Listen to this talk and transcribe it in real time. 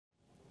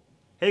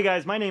Hey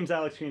guys, my name's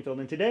Alex Greenfield,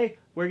 and today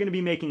we're going to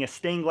be making a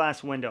stained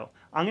glass window.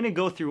 I'm going to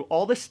go through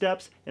all the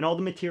steps and all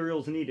the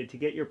materials needed to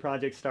get your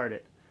project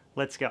started.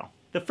 Let's go.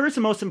 The first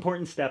and most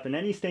important step in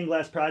any stained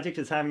glass project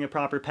is having a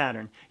proper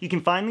pattern. You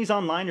can find these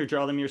online or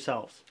draw them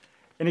yourselves.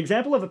 An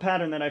example of a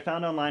pattern that I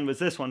found online was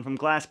this one from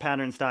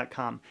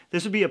glasspatterns.com.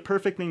 This would be a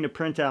perfect thing to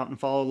print out and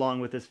follow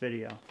along with this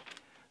video.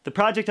 The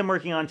project I'm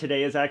working on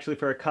today is actually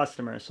for a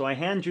customer, so I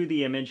hand drew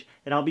the image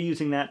and I'll be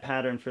using that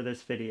pattern for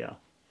this video.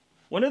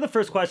 One of the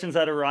first questions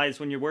that arise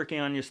when you're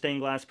working on your stained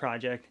glass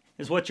project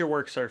is what's your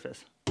work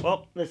surface?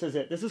 Well, this is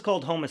it. This is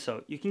called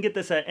Homasote. You can get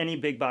this at any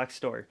big box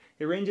store.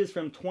 It ranges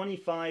from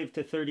 $25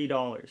 to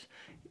 $30.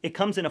 It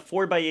comes in a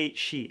 4x8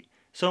 sheet,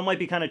 so it might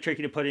be kind of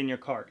tricky to put in your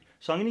cart.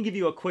 So I'm going to give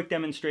you a quick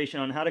demonstration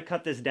on how to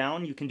cut this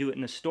down. You can do it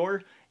in the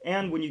store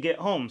and when you get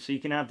home so you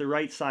can have the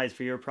right size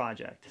for your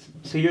project.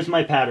 So here's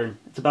my pattern.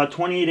 It's about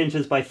 28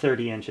 inches by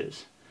 30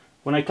 inches.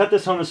 When I cut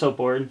this Homasote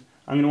board,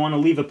 I'm going to want to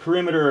leave a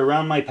perimeter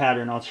around my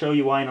pattern. I'll show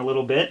you why in a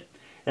little bit.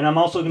 And I'm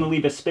also going to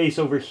leave a space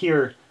over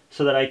here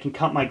so that I can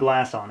cut my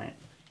glass on it.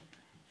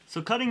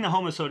 So cutting the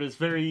Homasote is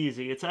very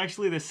easy. It's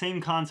actually the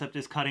same concept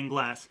as cutting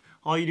glass.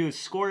 All you do is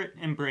score it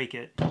and break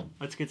it.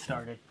 Let's get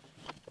started.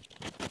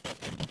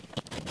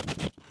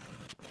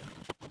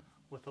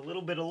 With a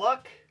little bit of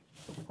luck,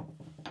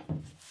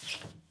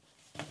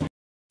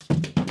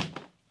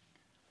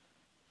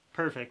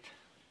 perfect.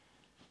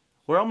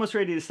 We're almost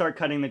ready to start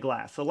cutting the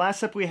glass. The last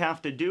step we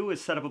have to do is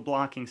set up a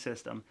blocking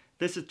system.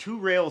 This is two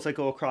rails that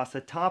go across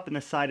the top and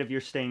the side of your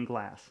stained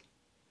glass.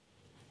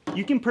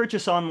 You can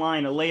purchase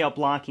online a layout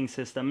blocking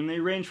system and they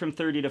range from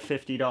 $30 to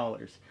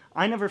 $50.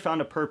 I never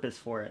found a purpose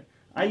for it.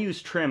 I use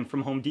trim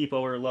from Home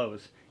Depot or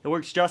Lowe's. It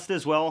works just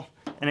as well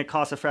and it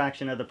costs a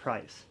fraction of the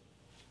price.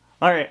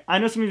 Alright, I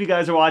know some of you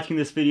guys are watching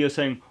this video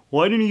saying,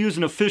 why didn't you use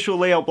an official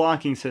layout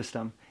blocking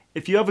system?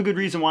 If you have a good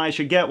reason why I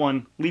should get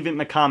one, leave it in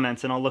the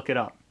comments and I'll look it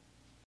up.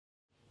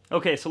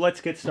 Okay, so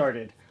let's get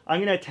started. I'm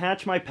going to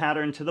attach my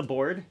pattern to the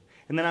board,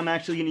 and then I'm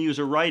actually going to use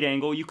a right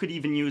angle. You could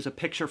even use a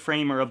picture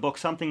frame or a book,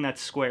 something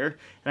that's square,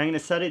 and I'm going to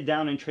set it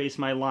down and trace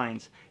my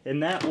lines.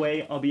 And that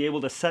way, I'll be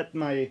able to set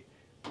my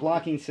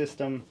blocking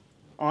system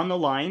on the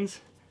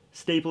lines,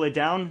 staple it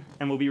down,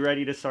 and we'll be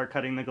ready to start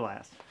cutting the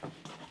glass.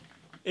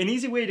 An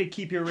easy way to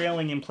keep your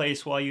railing in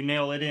place while you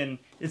nail it in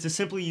is to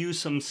simply use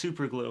some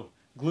super glue.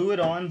 Glue it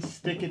on,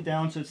 stick it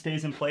down so it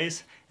stays in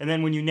place, and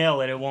then when you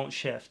nail it, it won't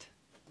shift.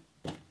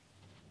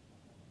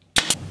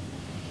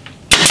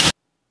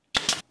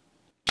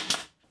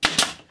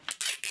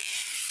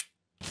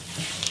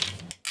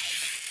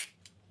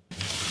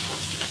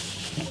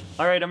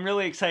 Alright, I'm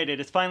really excited.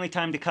 It's finally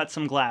time to cut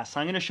some glass.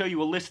 I'm going to show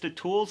you a list of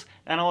tools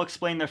and I'll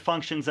explain their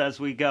functions as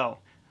we go.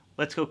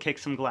 Let's go kick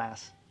some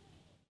glass.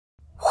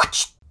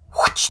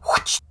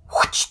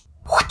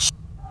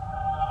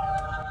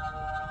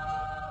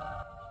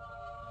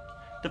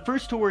 The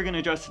first tool we're going to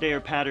adjust today are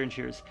pattern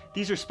shears.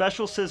 These are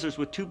special scissors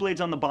with two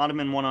blades on the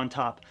bottom and one on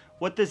top.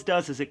 What this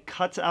does is it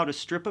cuts out a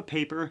strip of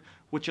paper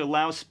which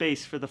allows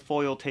space for the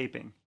foil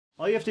taping.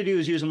 All you have to do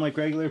is use them like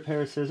regular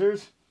pair of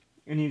scissors,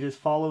 and you just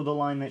follow the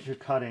line that you're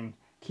cutting,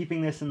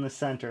 keeping this in the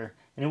center,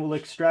 and it will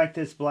extract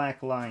this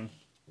black line.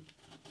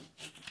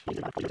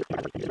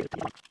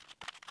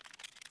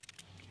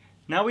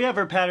 Now we have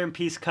our pattern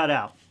piece cut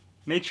out.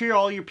 Make sure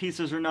all your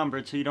pieces are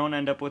numbered so you don't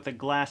end up with a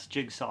glass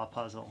jigsaw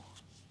puzzle.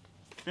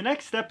 The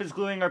next step is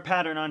gluing our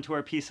pattern onto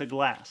our piece of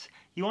glass.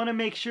 You want to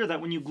make sure that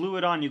when you glue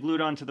it on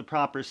to the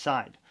proper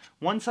side.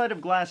 One side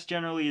of glass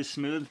generally is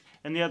smooth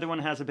and the other one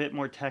has a bit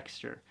more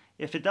texture.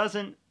 If it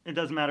doesn't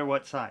matter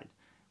what side.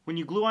 When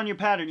you glue on your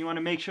pattern, you want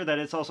to make sure that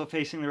it's also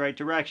facing the right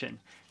direction.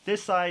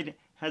 This side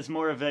has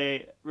more of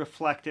a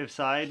reflective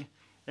side,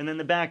 and then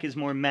the back is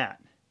more matte.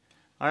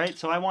 Alright,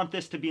 so I want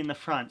this to be in the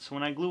front. So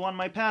when I glue on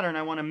my pattern,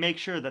 I want to make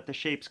sure that the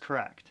shape's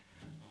correct.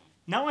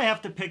 Now I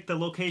have to pick the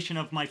location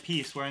of my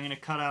piece where I'm going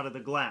to cut out of the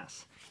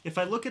glass. If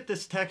I look at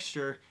this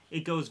texture,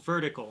 it goes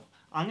vertical.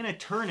 I'm going to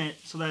turn it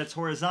so that it's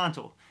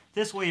horizontal.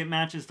 This way it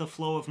matches the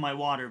flow of my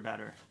water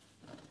better.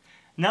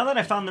 Now that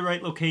I found the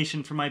right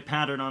location for my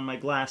pattern on my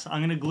glass, I'm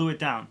going to glue it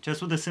down,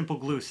 just with a simple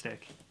glue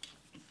stick.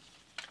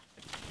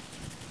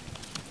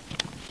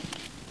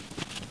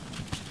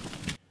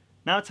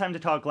 Now it's time to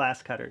talk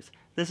glass cutters.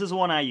 This is the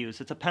one I use.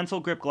 It's a pencil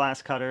grip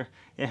glass cutter.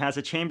 It has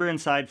a chamber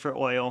inside for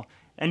oil,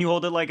 and you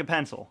hold it like a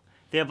pencil.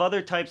 They have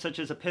other types such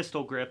as a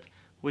pistol grip,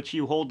 which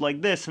you hold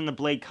like this and the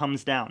blade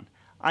comes down.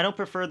 I don't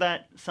prefer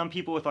that. Some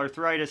people with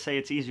arthritis say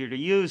it's easier to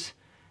use.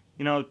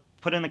 You know,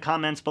 put in the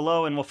comments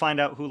below and we'll find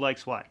out who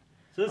likes what.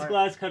 So this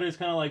glass cutter is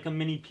kind of like a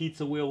mini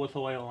pizza wheel with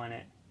oil in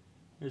it.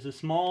 There's a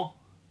small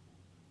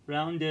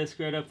round disc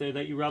right up there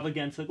that you rub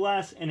against the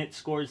glass and it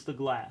scores the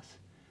glass.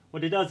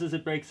 What it does is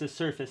it breaks the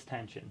surface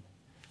tension.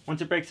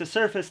 Once it breaks the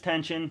surface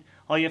tension,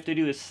 all you have to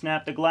do is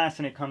snap the glass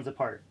and it comes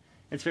apart.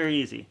 It's very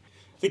easy.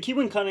 The key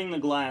when cutting the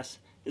glass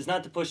is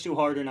not to push too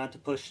hard or not to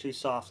push too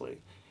softly.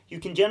 You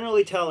can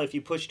generally tell if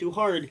you push too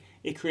hard,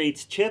 it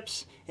creates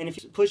chips, and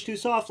if you push too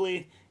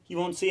softly, you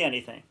won't see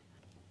anything.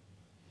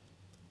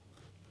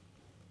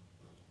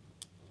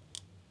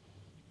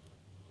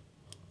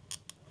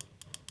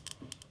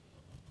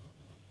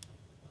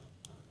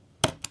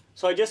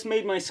 So I just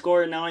made my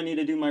score and now I need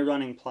to do my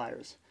running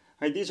pliers.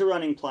 Alright, these are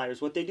running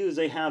pliers. What they do is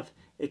they have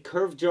a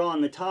curved jaw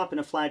on the top and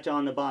a flat jaw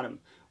on the bottom.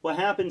 What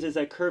happens is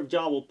that curved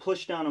jaw will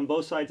push down on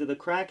both sides of the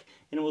crack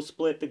and it will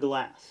split the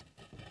glass.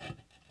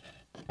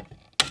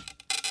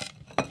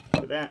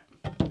 Look at that.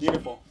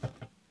 Beautiful.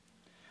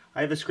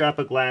 I have a scrap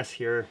of glass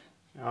here.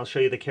 I'll show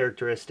you the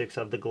characteristics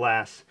of the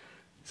glass.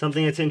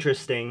 Something that's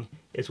interesting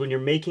is when you're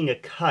making a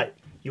cut,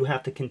 you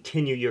have to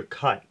continue your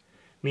cut.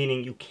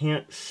 Meaning you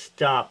can't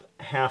stop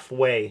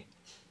halfway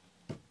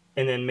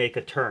and then make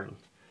a turn.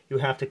 You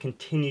have to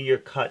continue your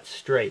cut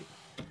straight.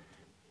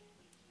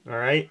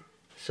 Alright?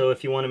 So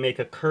if you want to make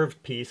a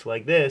curved piece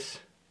like this,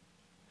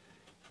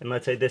 and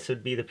let's say this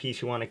would be the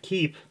piece you want to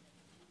keep,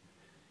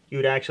 you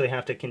would actually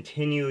have to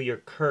continue your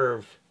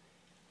curve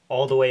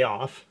all the way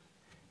off,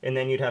 and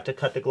then you'd have to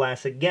cut the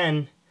glass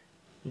again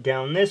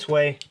down this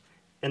way,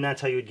 and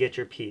that's how you would get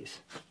your piece.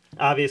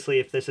 Obviously,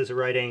 if this is a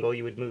right angle,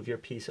 you would move your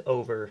piece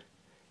over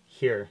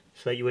here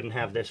so that you wouldn't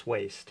have this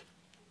waste.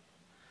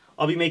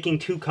 I'll be making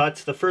 2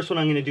 cuts. The first one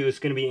I'm going to do is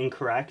going to be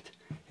incorrect.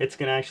 It's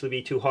going to actually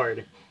be too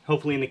hard.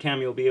 Hopefully in the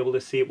camera you'll be able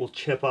to see it will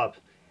chip up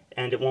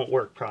and it won't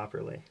work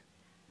properly.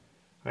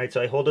 Alright,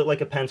 so I hold it like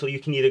a pencil. You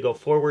can either go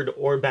forward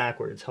or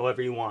backwards,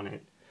 however you want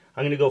it.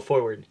 I'm going to go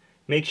forward.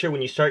 Make sure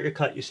when you start your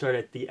cut, you start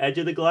at the edge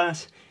of the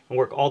glass and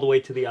work all the way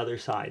to the other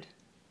side.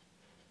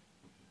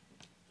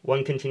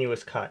 One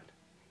continuous cut.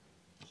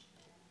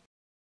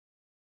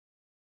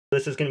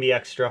 This is going to be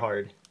extra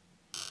hard.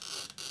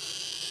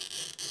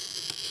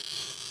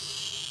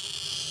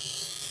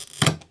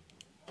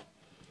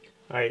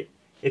 Alright,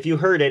 if you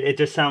heard it, it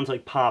just sounds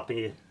like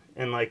poppy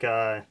and like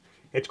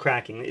it's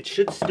cracking. It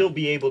should still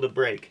be able to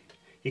break.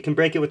 You can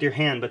break it with your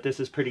hand, but this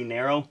is pretty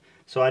narrow,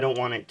 so I don't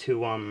want it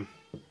to,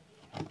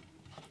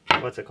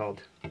 what's it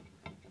called?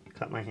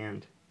 Cut my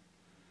hand.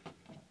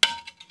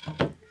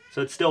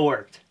 So it still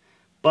worked,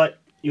 but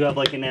you have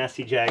like a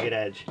nasty jagged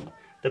edge.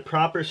 The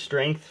proper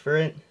strength for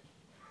it,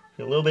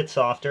 a little bit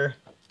softer.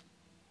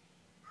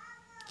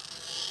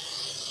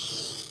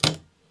 It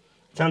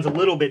sounds a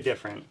little bit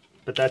different,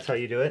 but that's how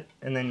you do it.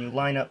 And then you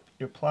line up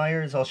your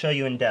pliers. I'll show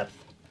you in depth.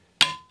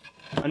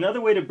 Another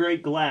way to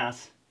break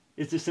glass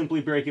is to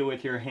simply break it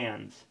with your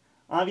hands.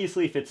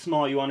 Obviously, if it's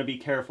small, you want to be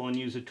careful and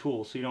use a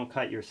tool so you don't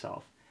cut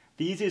yourself.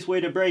 The easiest way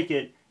to break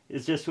it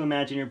is just to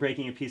imagine you're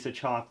breaking a piece of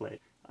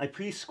chocolate. I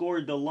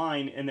pre-scored the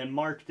line and then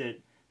marked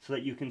it so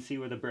that you can see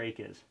where the break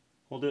is.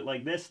 Hold it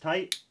like this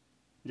tight,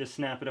 and just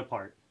snap it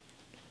apart.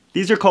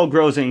 These are called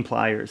Grosing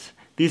pliers.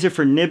 These are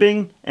for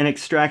nibbing and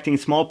extracting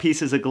small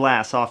pieces of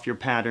glass off your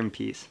pattern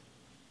piece.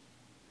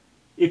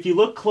 If you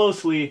look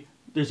closely,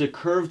 there's a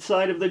curved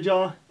side of the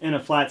jaw and a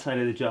flat side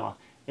of the jaw.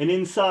 And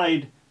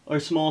inside are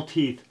small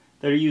teeth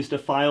that are used to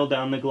file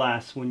down the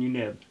glass when you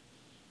nib.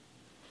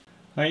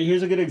 Alright,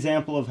 here's a good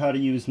example of how to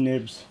use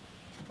nibs,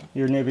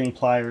 your nibbing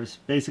pliers.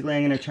 Basically,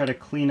 I'm going to try to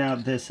clean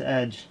out this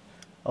edge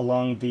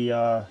along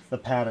the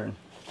pattern.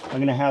 I'm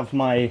going to have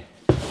my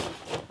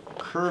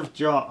curved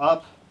jaw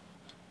up.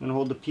 I'm going to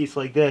hold the piece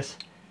like this.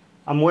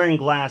 I'm wearing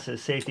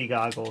glasses, safety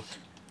goggles.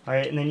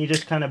 Alright, and then you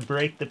just kind of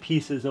break the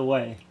pieces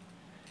away.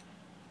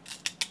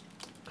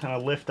 Kind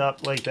of lift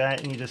up like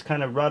that, and you just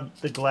kind of rub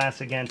the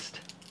glass against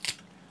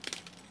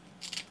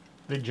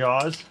the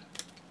jaws.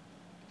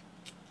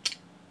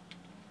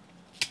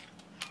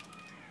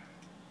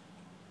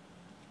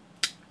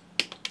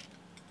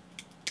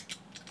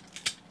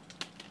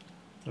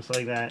 Just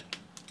like that.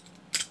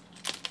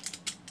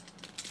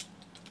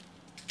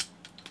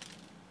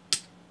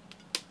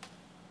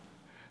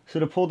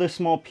 So to pull this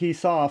small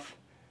piece off,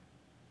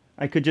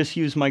 I could just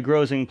use my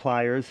Grosing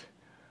pliers.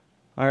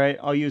 Alright,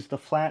 I'll use the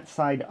flat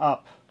side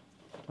up.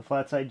 The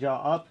flat side jaw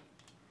up.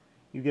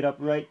 You get up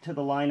right to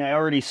the line. I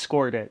already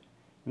scored it.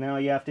 And then all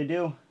you have to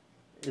do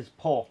is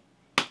pull.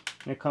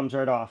 And it comes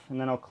right off. And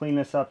then I'll clean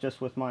this up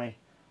just with my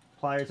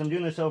pliers. I'm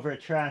doing this over a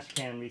trash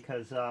can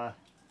because it'll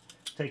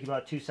take you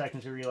about 2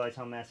 seconds to realize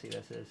how messy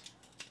this is.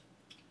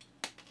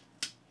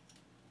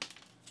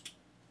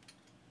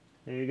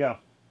 There you go.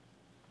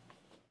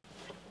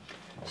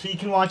 So you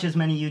can watch as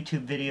many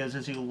YouTube videos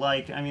as you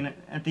like. I mean,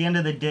 at the end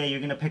of the day, you're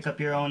going to pick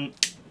up your own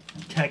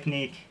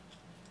technique.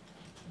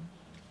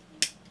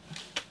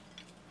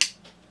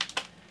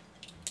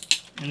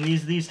 And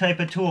these type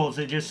of tools,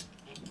 they just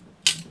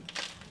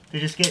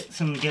get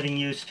some getting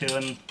used to.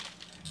 And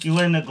you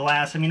learn the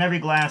glass. I mean, every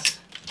glass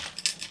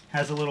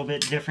has a little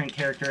bit different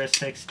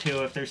characteristics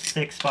too. If there's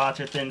thick spots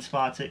or thin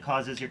spots, it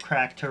causes your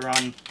crack to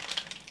run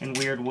in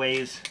weird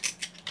ways.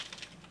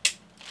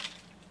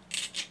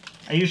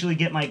 I usually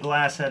get my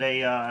glass at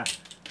a,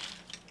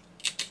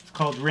 it's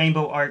called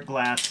Rainbow Art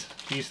Glass.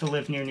 We used to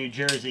live near New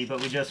Jersey,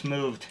 but we just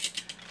moved.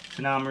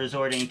 So now I'm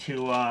resorting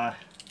to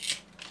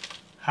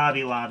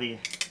Hobby Lobby.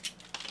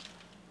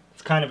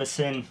 It's kind of a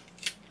sin.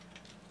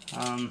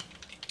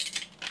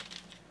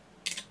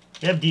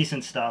 They have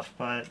decent stuff,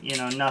 but, you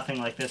know, nothing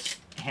like this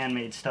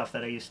handmade stuff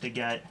that I used to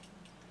get.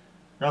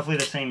 Roughly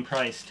the same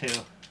price, too.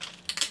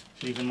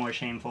 It's even more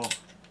shameful.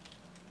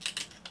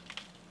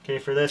 Okay,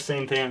 for this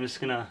same thing, I'm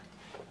just going to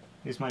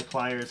use my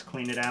pliers,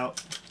 clean it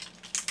out.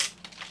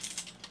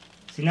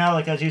 See, now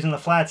like I was using the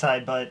flat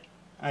side, but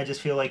I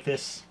just feel like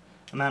this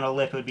amount of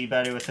lip would be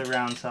better with the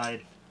round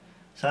side.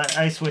 So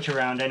I switch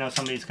around. I know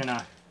somebody's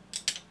gonna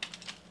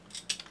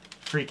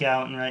freak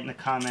out and write in the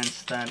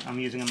comments that I'm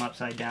using them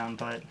upside down,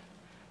 but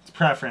it's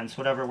preference.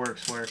 Whatever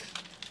works, works.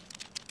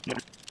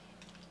 You'd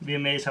be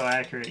amazed how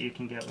accurate you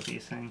can get with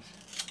these things.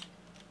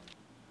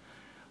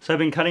 So I've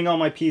been cutting all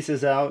my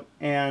pieces out,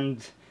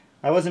 and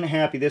I wasn't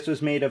happy. This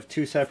was made of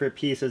 2 separate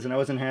pieces, and I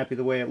wasn't happy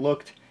the way it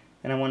looked,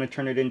 and I want to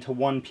turn it into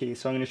one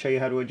piece. So I'm going to show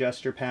you how to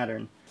adjust your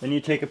pattern. Then you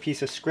take a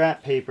piece of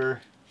scrap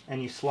paper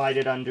and you slide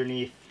it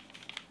underneath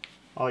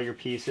all your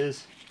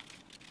pieces.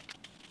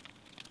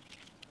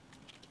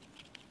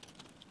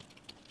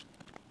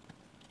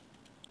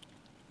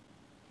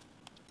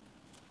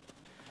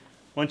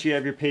 Once you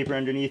have your paper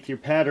underneath your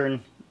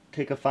pattern,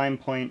 take a fine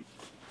point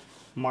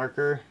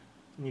marker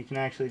and you can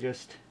actually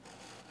just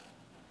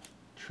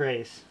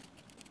trace.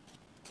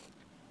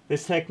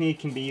 This technique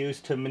can be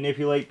used to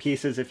manipulate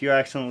pieces if you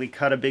accidentally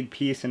cut a big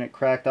piece and it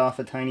cracked off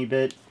a tiny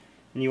bit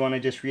and you want to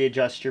just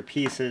readjust your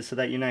pieces so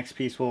that your next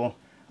piece will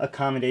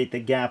accommodate the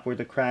gap where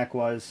the crack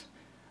was.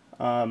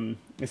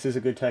 This is a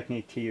good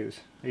technique to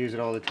use. I use it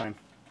all the time.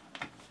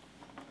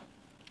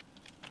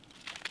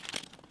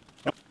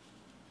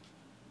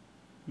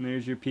 And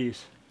there's your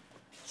piece.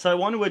 So I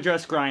want to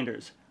address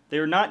grinders. They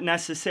are not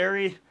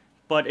necessary,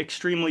 but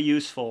extremely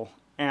useful,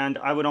 and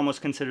I would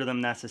almost consider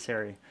them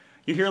necessary.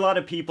 You hear a lot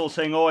of people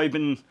saying, oh, I've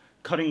been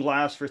cutting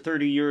glass for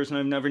 30 years and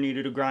I've never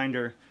needed a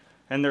grinder,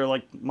 and they're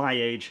like my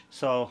age,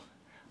 so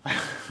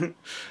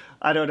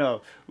I don't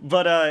know.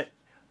 But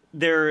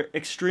they're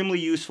extremely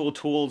useful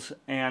tools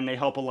and they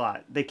help a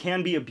lot. They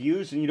can be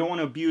abused and you don't want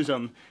to abuse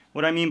them.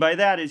 What I mean by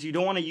that is you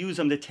don't want to use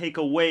them to take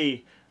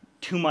away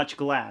too much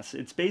glass.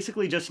 It's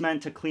basically just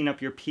meant to clean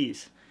up your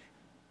piece.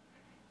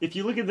 If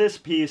you look at this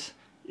piece,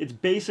 it's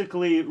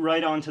basically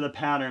right onto the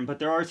pattern, but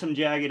there are some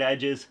jagged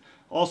edges.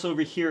 Also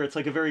over here, it's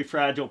like a very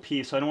fragile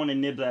piece, so I don't want to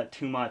nib that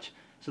too much.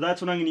 So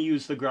that's what I'm going to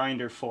use the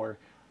grinder for.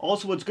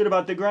 Also, what's good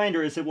about the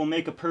grinder is it will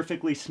make a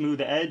perfectly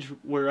smooth edge,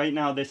 where right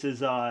now this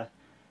is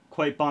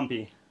quite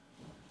bumpy.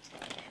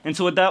 And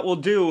so what that will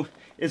do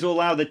is it will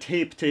allow the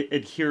tape to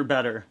adhere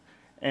better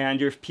and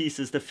your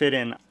pieces to fit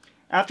in.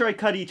 After I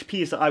cut each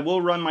piece, I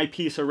will run my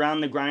piece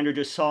around the grinder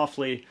just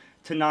softly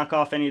to knock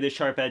off any of the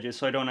sharp edges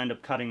so I don't end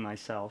up cutting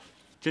myself.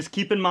 Just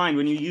keep in mind,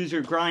 when you use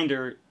your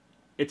grinder,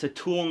 it's a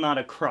tool, not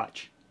a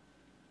crutch.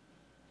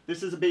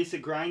 This is a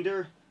basic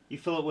grinder. You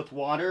fill it with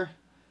water,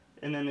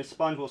 and then the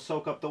sponge will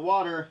soak up the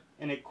water,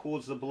 and it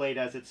cools the blade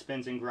as it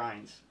spins and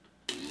grinds.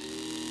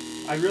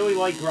 I really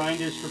like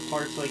grinders for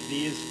parts like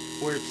these,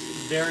 where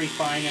it's very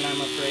fine and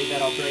I'm afraid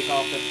that I'll break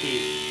off the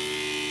piece.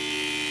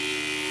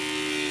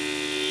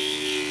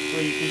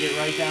 Where you can get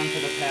right down to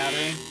the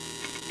pattern.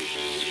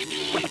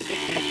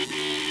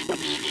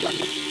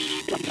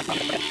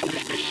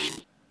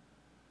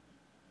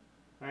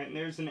 Alright, and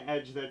there's an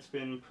edge that's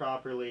been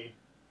properly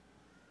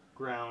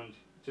ground,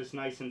 just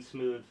nice and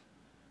smooth,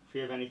 if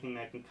you have anything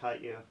that can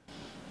cut you.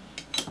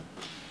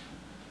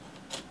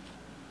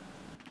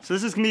 So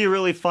this is going to be a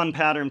really fun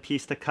pattern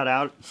piece to cut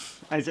out.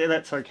 I say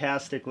that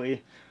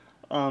sarcastically.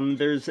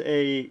 There's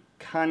a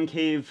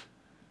concave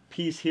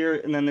piece here,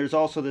 and then there's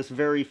also this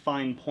very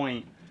fine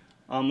point,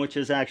 which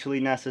is actually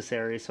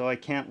necessary, so I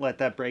can't let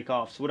that break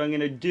off. So what I'm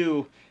going to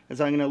do is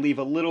I'm going to leave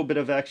a little bit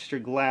of extra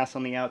glass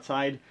on the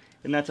outside,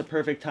 and that's a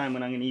perfect time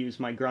when I'm going to use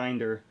my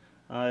grinder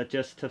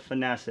just to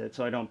finesse it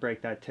so I don't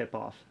break that tip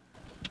off.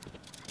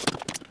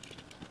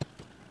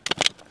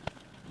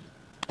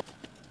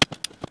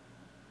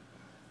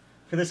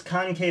 For this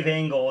concave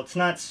angle, it's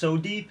not so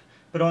deep,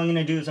 but all I'm going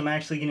to do is I'm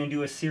actually going to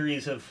do a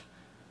series of,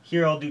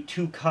 here I'll do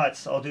 2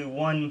 cuts. I'll do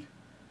one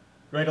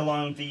right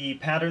along the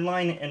pattern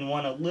line and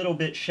one a little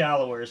bit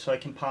shallower so I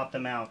can pop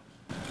them out.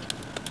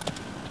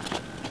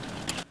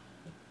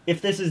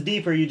 If this is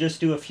deeper, you just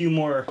do a few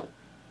more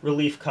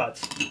relief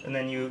cuts, and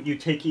then you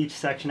take each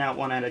section out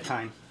one at a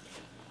time.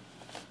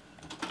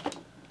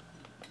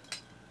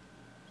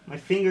 My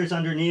finger's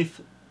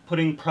underneath,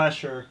 putting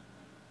pressure,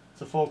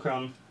 it's a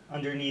fulcrum,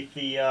 underneath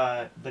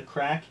the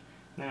crack,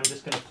 and then I'm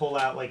just going to pull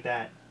out like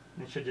that.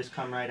 It should just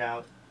come right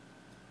out.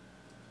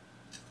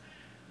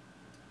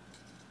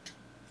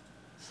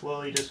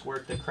 Slowly just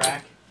work the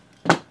crack,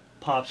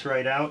 pops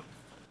right out.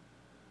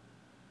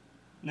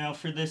 Now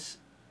for this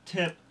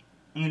tip,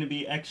 I'm going to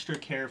be extra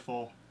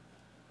careful.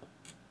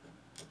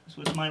 So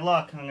with my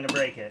luck, I'm going to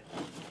break it.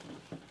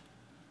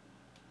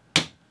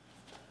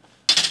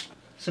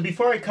 So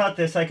before I cut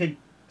this, I could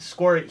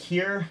score it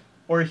here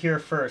or here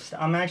first.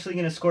 I'm actually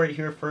going to score it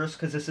here first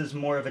because this is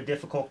more of a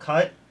difficult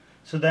cut.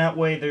 So that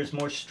way there's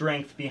more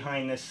strength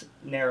behind this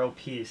narrow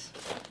piece.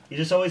 You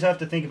just always have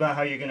to think about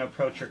how you're going to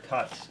approach your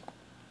cuts.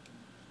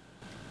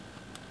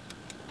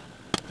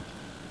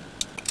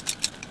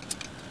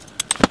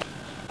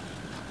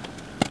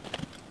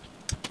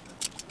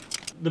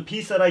 The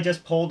piece that I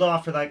just pulled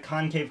off for that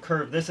concave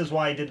curve, this is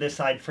why I did this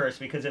side first,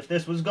 because if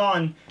this was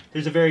gone,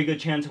 there's a very good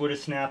chance it would have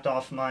snapped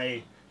off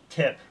my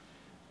tip.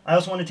 I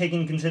also want to take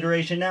into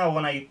consideration now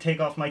when I take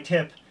off my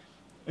tip,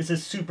 This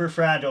is super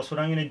fragile, so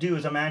what I'm going to do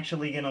is I'm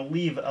actually going to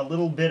leave a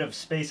little bit of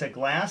space of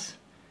glass,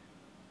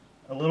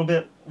 a little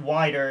bit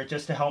wider,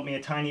 just to help me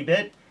a tiny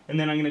bit, and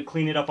then I'm going to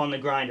clean it up on the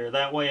grinder.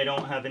 That way I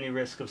don't have any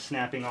risk of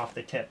snapping off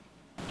the tip.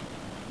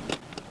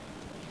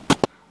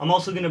 I'm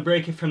also going to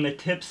break it from the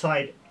tip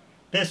side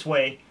this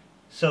way,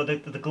 so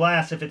that the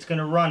glass, if it's going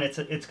to run, it's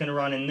going to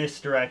run in this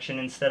direction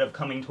instead of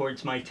coming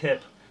towards my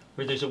tip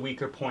where there's a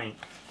weaker point.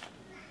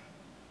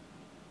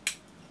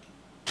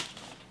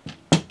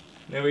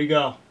 There we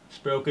go.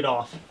 Just broke it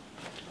off.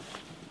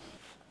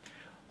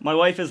 My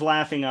wife is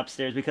laughing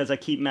upstairs because I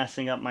keep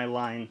messing up my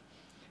line.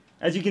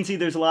 As you can see,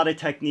 there's a lot of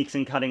techniques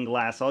in cutting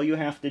glass. All you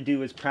have to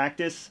do is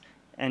practice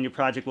and your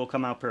project will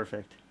come out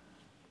perfect.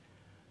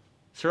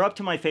 So we're up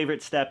to my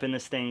favorite step in the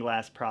stained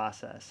glass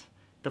process,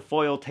 the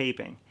foil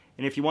taping.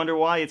 And if you wonder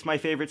why it's my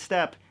favorite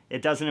step,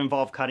 it doesn't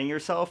involve cutting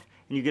yourself,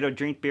 and you get to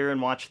drink beer and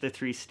watch the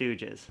Three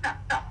Stooges.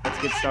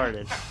 Let's get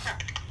started.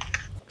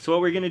 So what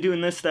we're going to do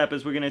in this step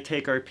is we're going to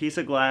take our piece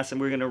of glass and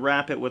we're going to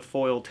wrap it with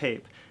foil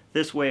tape.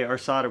 This way our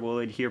solder will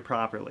adhere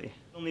properly.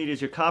 What you'll need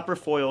is your copper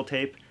foil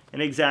tape,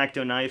 an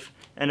X-Acto knife,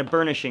 and a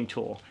burnishing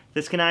tool.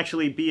 This can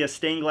actually be a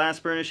stained glass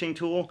burnishing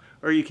tool,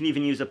 or you can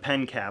even use a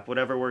pen cap,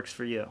 whatever works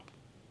for you.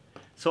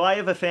 So I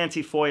have a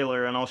fancy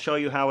foiler and I'll show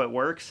you how it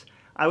works.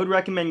 I would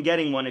recommend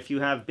getting one if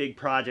you have big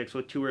projects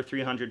with 200 or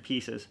 300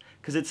 pieces,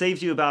 because it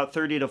saves you about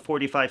 30 to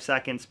 45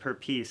 seconds per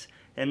piece,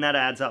 and that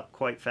adds up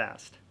quite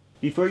fast.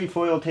 Before you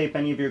foil tape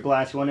any of your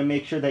glass, you want to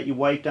make sure that you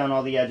wipe down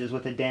all the edges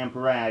with a damp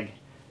rag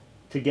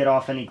to get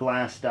off any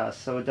glass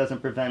dust so it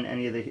doesn't prevent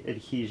any of the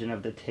adhesion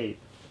of the tape.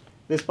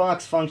 This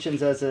box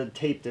functions as a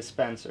tape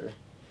dispenser.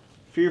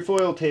 For your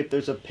foil tape,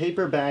 there's a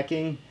paper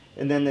backing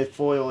and then the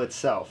foil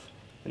itself.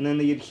 And then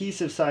the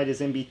adhesive side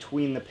is in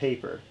between the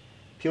paper.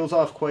 Peels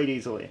off quite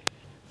easily.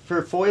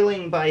 For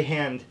foiling by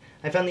hand,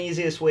 I found the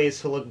easiest way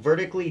is to look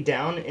vertically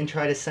down and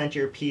try to center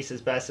your piece as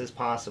best as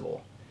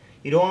possible.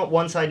 You don't want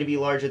one side to be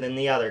larger than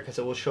the other because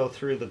it will show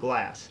through the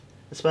glass,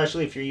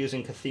 especially if you're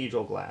using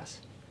cathedral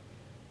glass.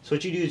 So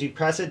what you do is you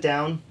press it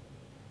down,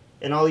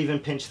 and I'll even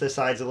pinch the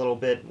sides a little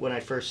bit when I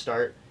first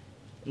start.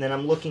 And then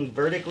I'm looking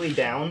vertically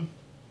down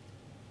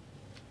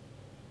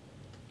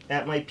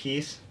at my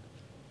piece.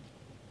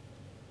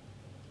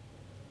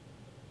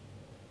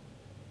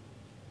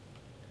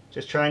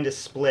 Just trying to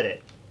split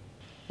it.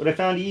 What I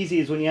found easy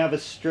is when you have a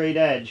straight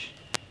edge,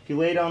 if you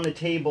lay it on the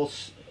table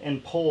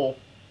and pull,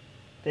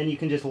 then you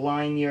can just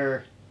line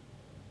your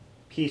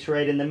piece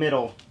right in the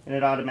middle and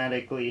it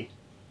automatically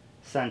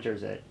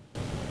centers it.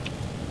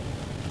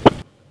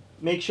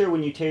 Make sure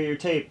when you tear your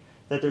tape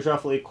that there's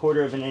roughly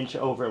 1/4 of an inch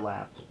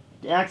overlap.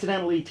 If you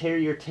accidentally tear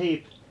your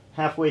tape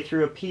halfway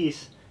through a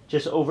piece,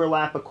 just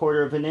overlap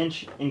 1/4 of an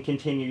inch and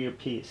continue your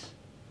piece.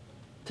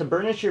 To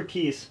burnish your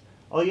piece,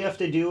 all you have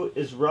to do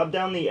is rub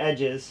down the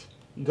edges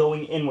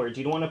going inwards.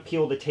 You don't want to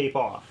peel the tape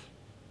off.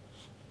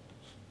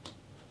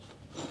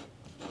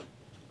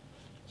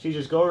 So you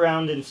just go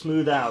around and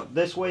smooth out.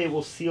 This way it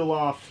will seal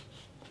off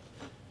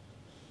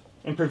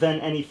and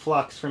prevent any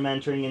flux from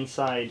entering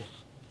inside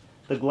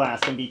the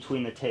glass in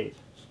between the tape.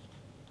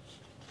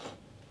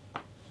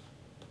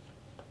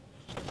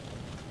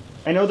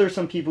 I know there's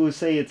some people who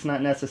say it's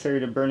not necessary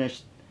to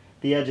burnish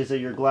the edges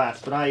of your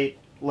glass, but I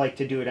like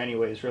to do it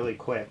anyways really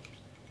quick.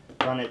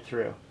 Run it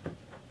through.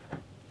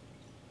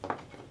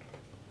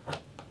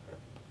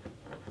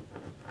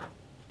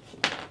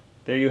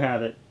 There you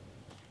have it.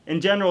 In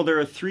general, there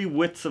are 3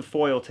 widths of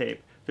foil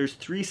tape. There's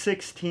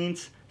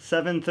 3/16,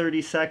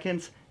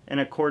 7/32, and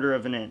 1/4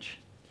 of an inch.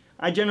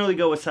 I generally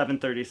go with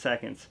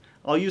 7/32.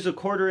 I'll use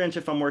 1/4 inch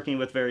if I'm working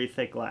with very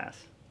thick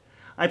glass.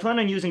 I plan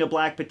on using a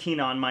black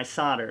patina on my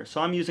solder,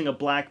 so I'm using a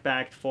black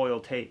backed foil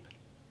tape.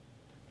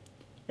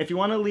 If you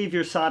want to leave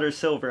your solder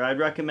silver, I'd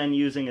recommend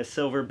using a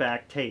silver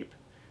backed tape.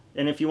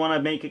 And if you want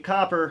to make it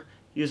copper,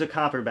 use a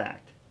copper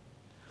backed.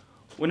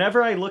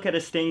 Whenever I look at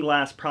a stained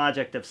glass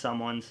project of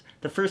someone's,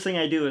 the first thing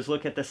I do is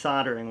look at the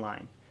soldering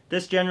line.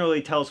 This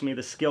generally tells me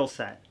the skill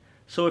set.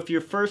 So if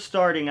you're first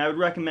starting, I would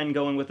recommend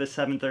going with a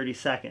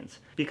 7/32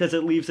 because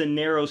it leaves a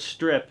narrow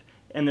strip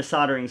and the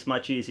soldering's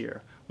much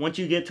easier. Once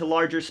you get to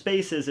larger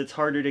spaces, it's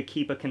harder to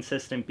keep a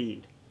consistent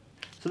bead.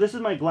 So this is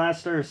my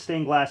Glaster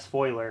stained glass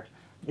foiler.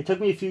 It took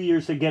me a few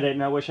years to get it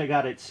and I wish I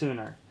got it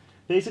sooner.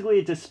 Basically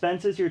it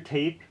dispenses your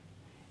tape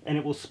and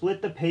it will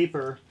split the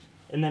paper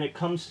and then it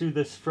comes through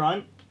this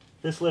front.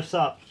 This lifts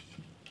up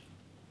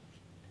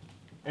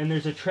and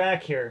there's a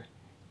track here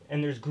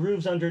and there's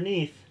grooves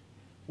underneath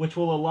which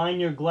will align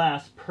your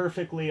glass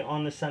perfectly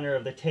on the center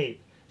of the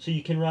tape so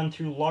you can run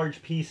through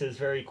large pieces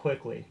very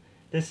quickly.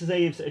 This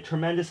saves a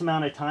tremendous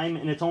amount of time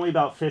and it's only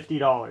about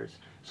 $50.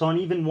 So on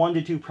even 1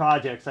 to 2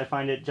 projects I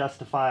find it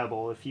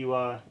justifiable. If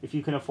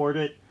you can afford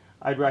it,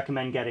 I'd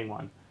recommend getting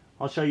one.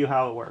 I'll show you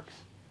how it works.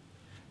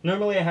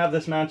 Normally I have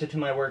this mounted to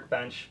my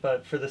workbench,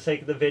 but for the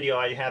sake of the video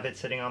I have it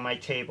sitting on my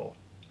table.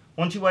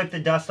 Once you wipe the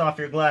dust off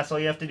your glass, all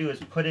you have to do is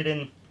put it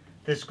in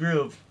this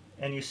groove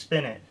and you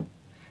spin it.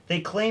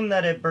 They claim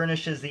that it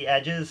burnishes the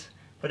edges,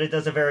 but it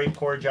does a very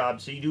poor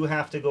job, so you do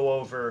have to go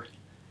over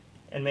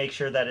and make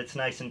sure that it's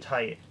nice and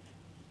tight.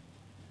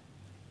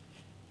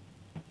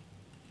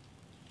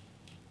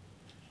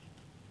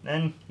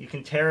 Then you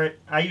can tear it.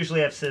 I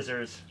usually have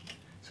scissors,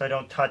 so I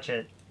don't touch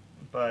it,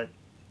 but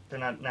they're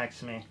not next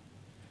to me.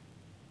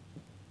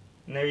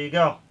 And there you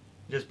go.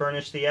 Just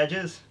burnish the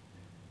edges,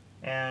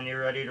 and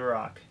you're ready to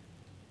rock.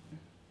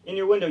 In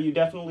your window, you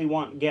definitely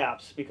want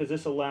gaps, because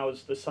this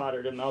allows the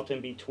solder to melt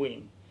in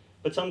between.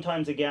 But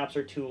sometimes the gaps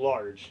are too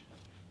large.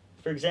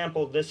 For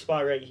example, this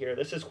spot right here,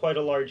 this is quite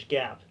a large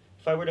gap.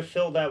 If I were to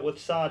fill that with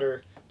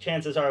solder,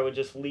 chances are it would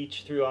just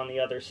leach through on the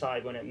other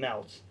side when it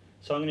melts.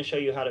 So I'm going to show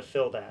you how to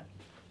fill that.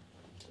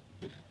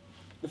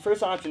 The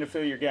first option to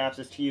fill your gaps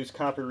is to use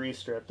copper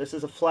restrip. This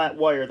is a flat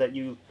wire that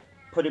you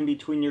put in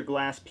between your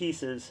glass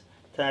pieces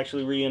to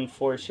actually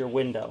reinforce your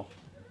window.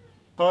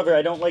 However,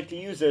 I don't like to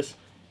use this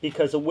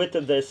because the width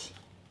of this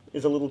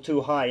is a little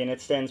too high and it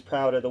stands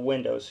proud of the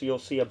window, so you'll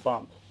see a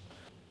bump.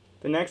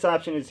 The next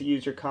option is to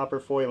use your copper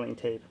foiling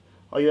tape.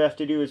 All you have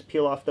to do is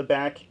peel off the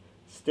back,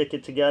 stick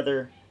it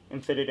together,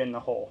 and fit it in the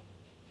hole.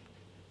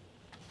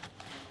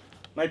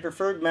 My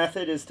preferred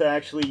method is to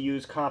actually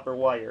use copper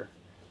wire,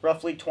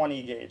 roughly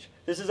 20 gauge.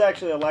 This is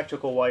actually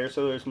electrical wire,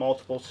 so there's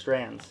multiple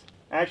strands.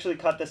 I actually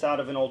cut this out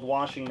of an old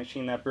washing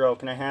machine that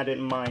broke, and I had it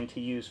in mind to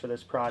use for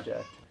this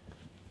project.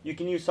 You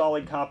can use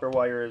solid copper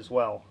wire as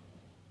well.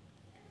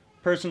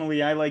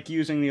 Personally, I like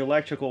using the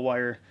electrical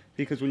wire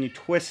because when you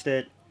twist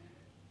it,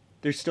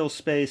 there's still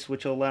space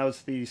which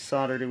allows the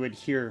solder to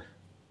adhere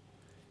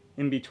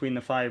in between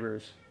the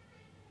fibers.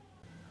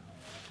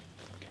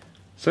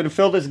 So to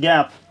fill this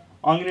gap,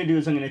 all I'm going to do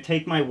is I'm going to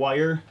take my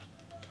wire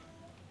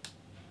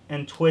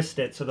and twist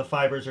it so the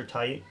fibers are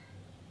tight.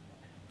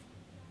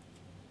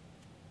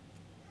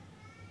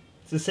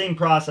 It's the same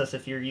process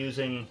if you're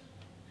using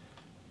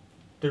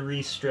the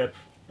restrip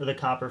or the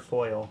copper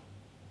foil.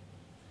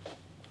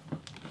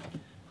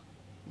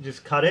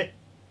 Just cut it.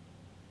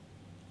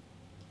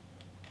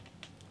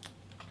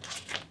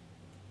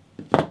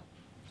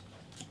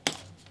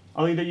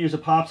 I'll either use a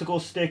popsicle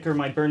stick or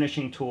my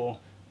burnishing tool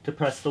to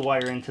press the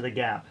wire into the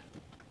gap.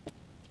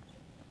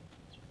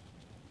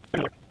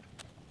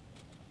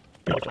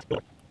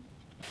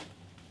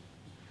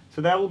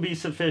 So that will be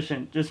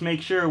sufficient. Just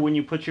make sure when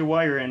you put your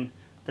wire in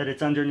that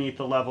it's underneath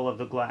the level of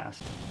the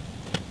glass.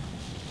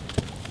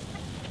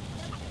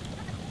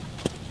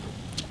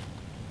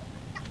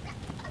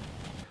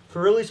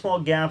 For really small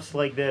gaps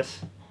like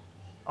this,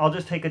 I'll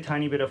just take a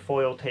tiny bit of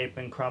foil tape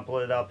and crumple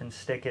it up and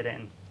stick it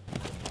in.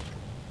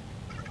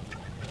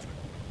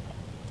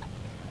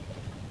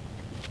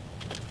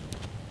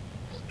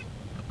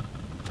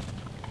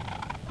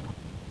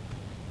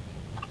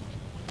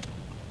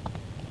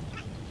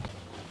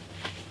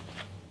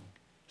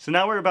 So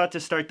now we're about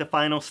to start the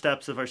final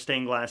steps of our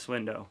stained glass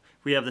window.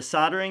 We have the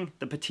soldering,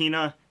 the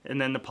patina,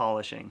 and then the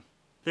polishing.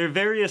 There are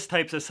various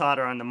types of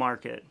solder on the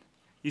market.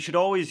 You should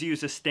always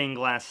use a stained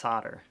glass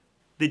solder.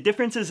 The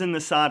differences in the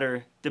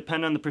solder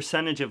depend on the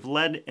percentage of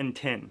lead and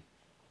tin.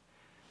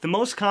 The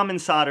most common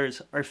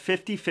solders are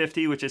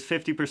 50-50, which is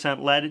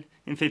 50% lead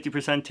and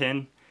 50%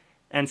 tin,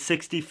 and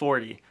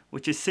 60-40,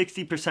 which is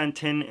 60%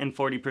 tin and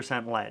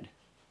 40% lead.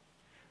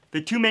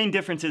 The two main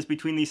differences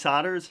between these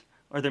solders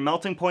are their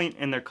melting point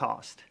and their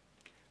cost.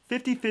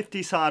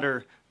 50-50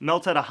 solder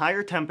melts at a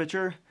higher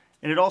temperature,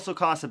 and it also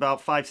costs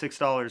about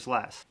 $5–6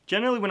 less.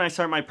 Generally, when I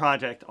start my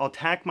project, I'll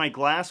tack my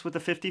glass with the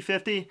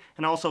 50-50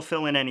 and also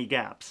fill in any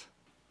gaps.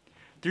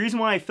 The reason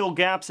why I fill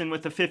gaps in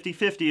with the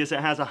 50-50 is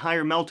it has a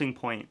higher melting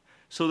point,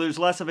 so there's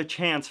less of a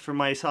chance for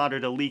my solder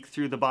to leak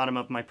through the bottom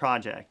of my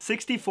project.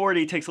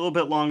 60-40 takes a little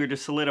bit longer to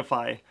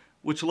solidify,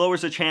 which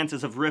lowers the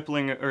chances of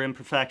rippling or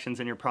imperfections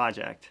in your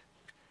project.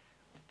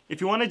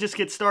 If you want to just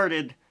get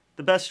started,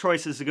 the best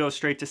choice is to go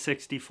straight to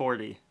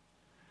 60-40.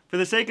 For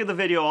the sake of the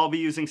video, I'll be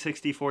using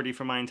 60-40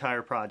 for my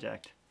entire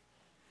project.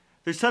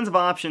 There's tons of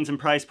options and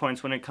price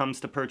points when it comes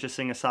to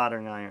purchasing a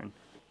soldering iron.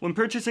 When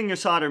purchasing your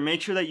solder,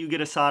 make sure that you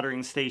get a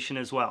soldering station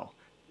as well.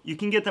 You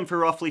can get them for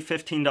roughly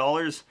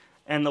 $15,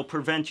 and they'll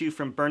prevent you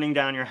from burning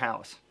down your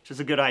house, which is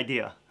a good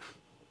idea.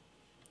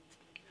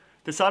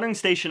 The soldering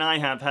station I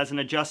have has an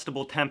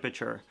adjustable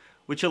temperature,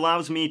 which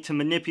allows me to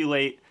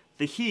manipulate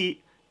the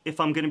heat if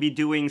I'm going to be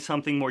doing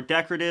something more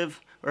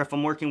decorative or if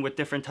I'm working with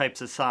different types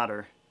of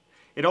solder.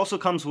 It also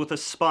comes with a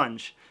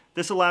sponge.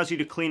 This allows you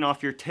to clean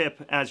off your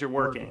tip as you're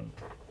working.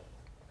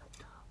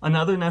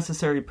 Another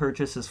necessary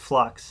purchase is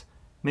flux.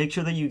 Make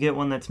sure that you get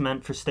one that's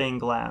meant for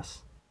stained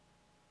glass.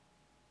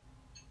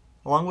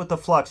 Along with the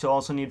flux, you'll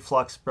also need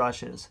flux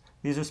brushes.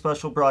 These are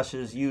special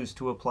brushes used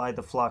to apply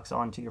the flux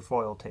onto your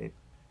foil tape.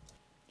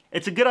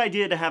 It's a good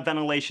idea to have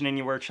ventilation in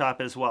your workshop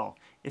as well.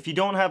 If you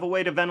don't have a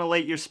way to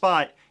ventilate your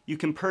spot, you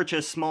can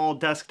purchase small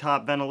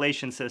desktop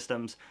ventilation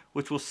systems,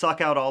 which will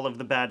suck out all of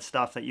the bad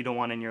stuff that you don't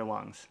want in your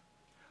lungs.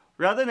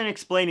 Rather than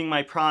explaining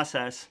my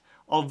process,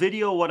 I'll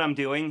video what I'm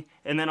doing,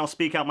 and then I'll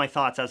speak out my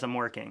thoughts as I'm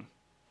working.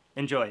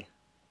 Enjoy.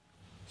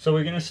 So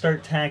we're going to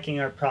start tacking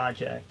our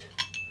project.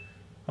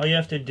 All you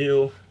have to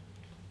do,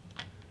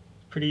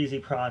 pretty easy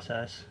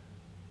process.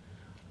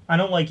 I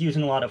don't like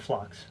using a lot of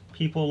flux.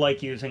 People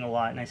like using a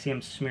lot, and I see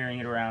them smearing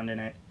it around and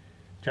it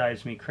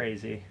drives me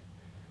crazy.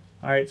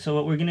 Alright, so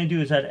what we're going to do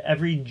is at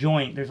every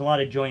joint, there's a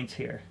lot of joints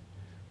here,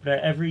 But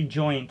at every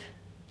joint,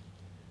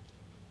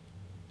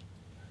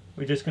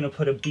 we're just going to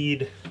put a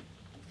bead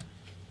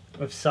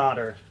of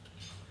solder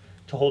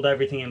to hold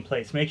everything in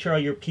place. Make sure all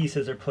your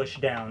pieces are pushed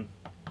down.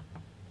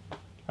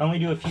 I only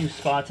do a few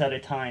spots at a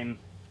time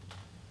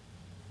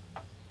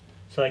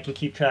so I can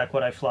keep track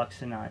what I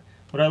flux and not.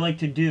 What I like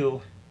to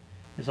do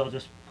is I'll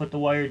just put the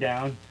wire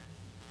down.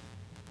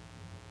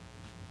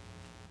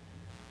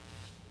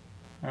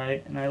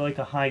 Alright, and I like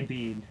a high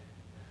bead.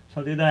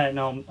 So I'll do that and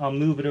I'll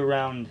move it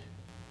around.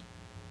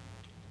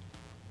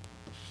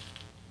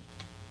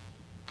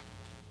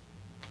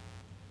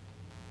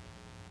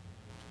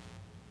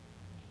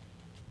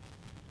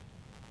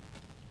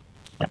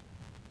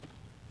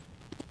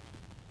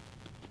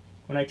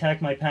 When I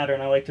tack my pattern,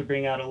 I like to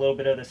bring out a little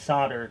bit of the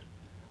solder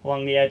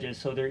along the edges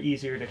so they're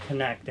easier to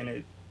connect and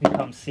it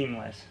becomes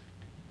seamless.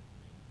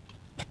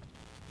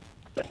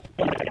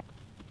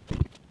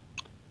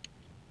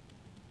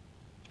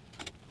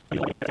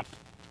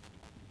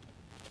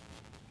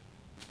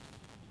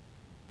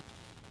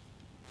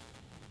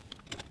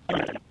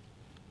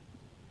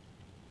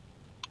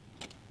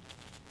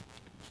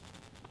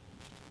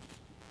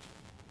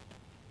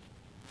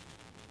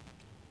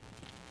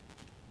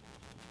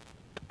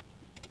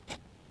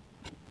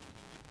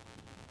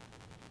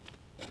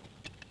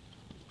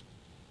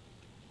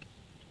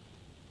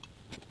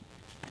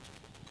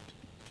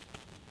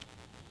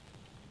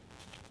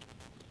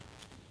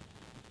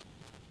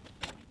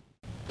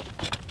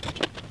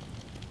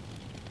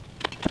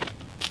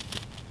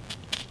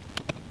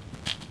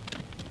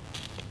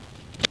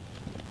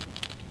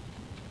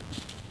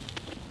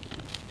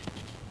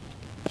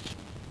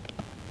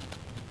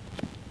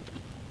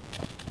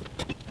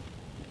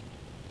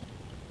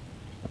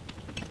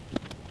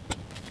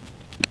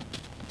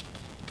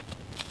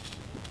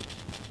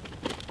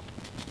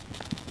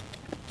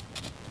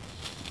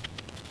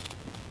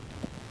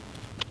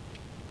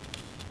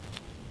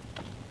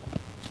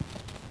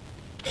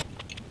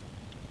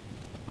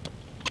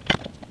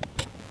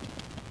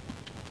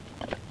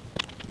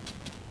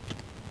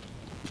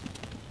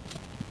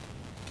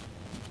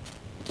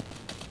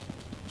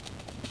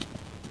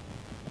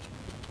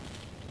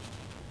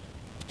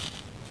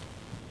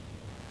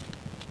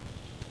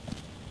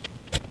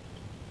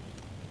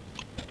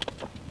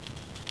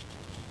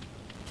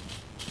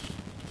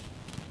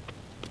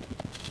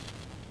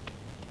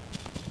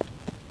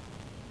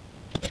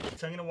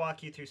 So I'm going to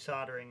walk you through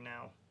soldering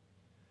now.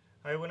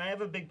 Alright, when I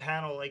have a big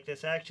panel like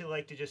this, I actually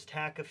like to just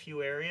tack a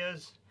few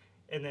areas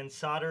and then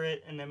solder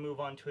it and then move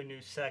on to a new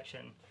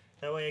section.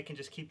 That way I can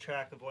just keep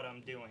track of what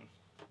I'm doing.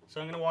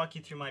 So I'm going to walk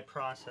you through my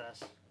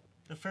process.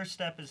 The first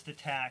step is the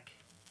tack.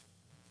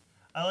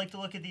 I like to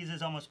look at these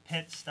as almost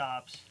pit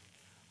stops.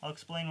 I'll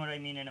explain what I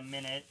mean in a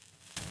minute.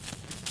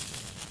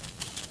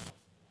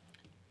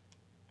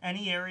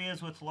 Any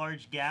areas with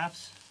large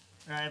gaps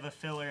where I have a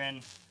filler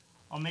in,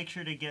 I'll make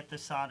sure to get the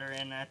solder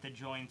in at the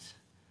joints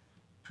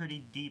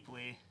pretty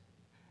deeply.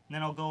 And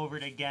then I'll go over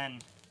it again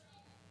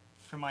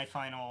for my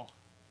final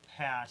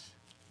pass.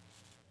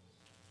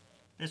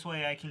 This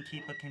way I can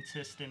keep a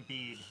consistent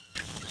bead.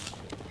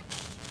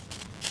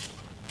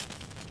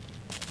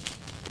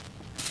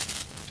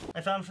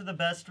 I found for the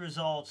best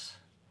results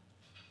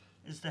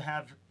is to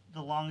have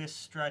the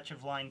longest stretch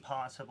of line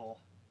possible.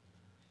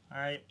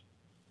 Alright?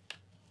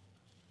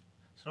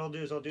 So what I'll do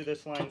is I'll do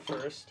this line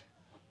first.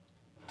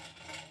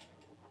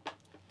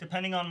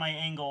 Depending on my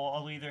angle,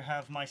 I'll either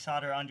have my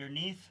solder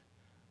underneath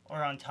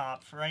or on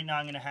top. For right now,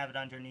 I'm going to have it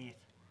underneath.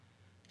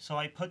 So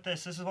I put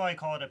this is why I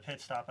call it a pit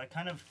stop. I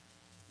kind of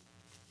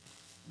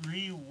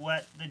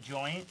re-wet the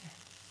joint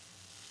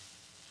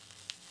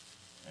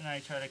and I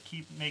try to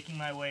keep making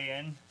my way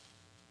in.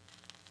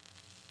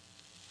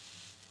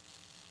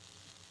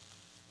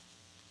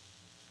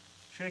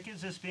 Trick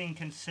is just being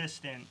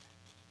consistent.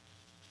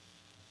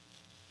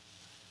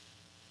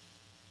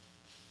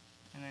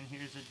 And then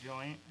here's a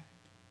joint.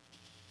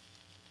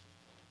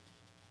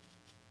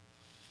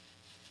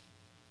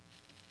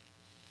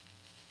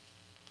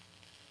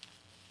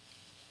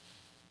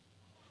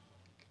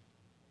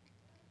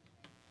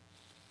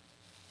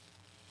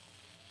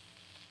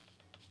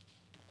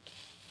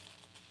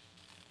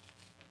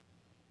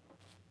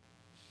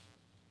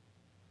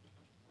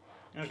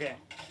 Okay,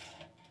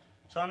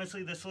 so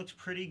honestly this looks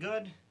pretty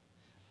good,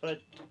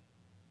 but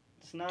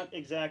it's not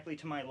exactly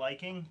to my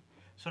liking.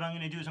 So what I'm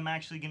going to do is I'm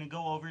actually going to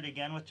go over it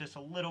again with just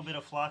a little bit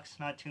of flux,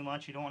 not too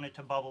much. You don't want it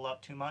to bubble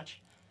up too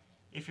much.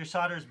 If your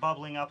solder is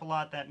bubbling up a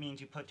lot, that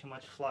means you put too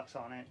much flux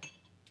on it.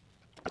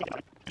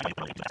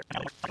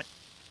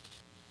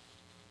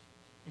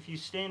 If you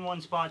stay in one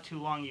spot too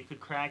long, you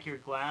could crack your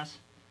glass,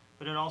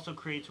 but it also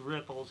creates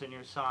ripples in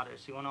your solder,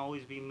 so you want to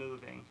always be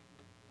moving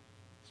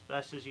as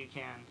best as you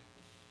can.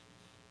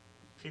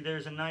 See,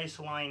 there's a nice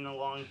line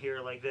along here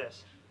like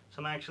this.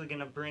 So I'm actually going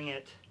to bring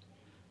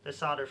the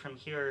solder from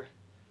here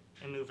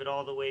and move it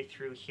all the way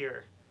through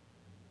here.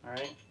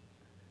 Alright?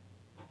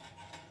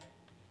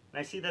 And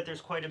I see that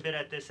there's quite a bit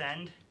at this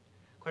end,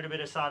 quite a bit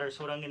of solder,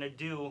 so what I'm going to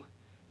do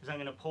is I'm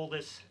going to pull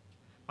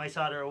my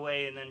solder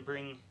away and then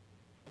bring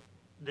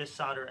this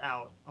solder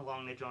out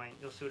along the joint.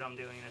 You'll see what I'm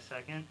doing in a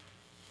second.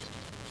 So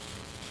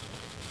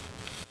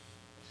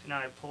now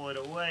I pull it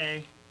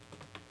away,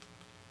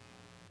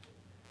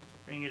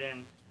 bring it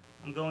in.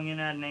 I'm going in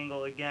at an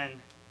angle again.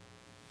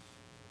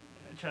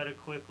 I'm going to try to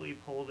quickly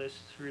pull this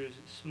through as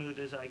smooth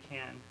as I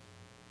can.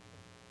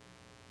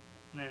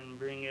 And then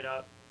bring it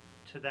up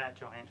to that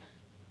joint.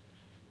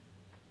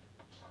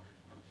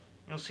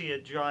 You'll see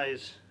it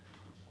dries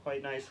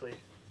quite nicely.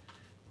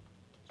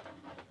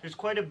 There's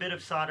quite a bit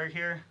of solder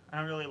here. I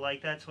don't really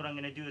like that, so what I'm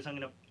going to do is I'm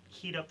going to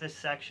heat up this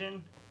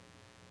section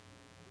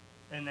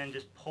and then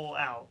just pull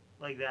out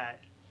like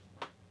that.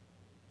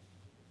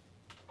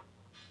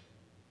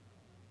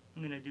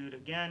 I'm going to do it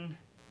again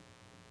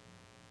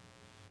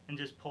and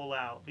just pull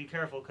out. Be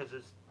careful because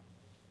there's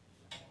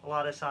a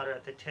lot of solder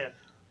at the tip.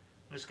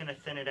 I'm just going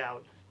to thin it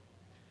out.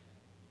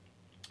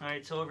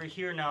 Alright, so over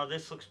here now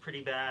this looks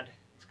pretty bad.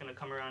 It's going to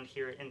come around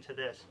here into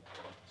this.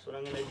 So what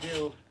I'm going to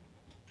do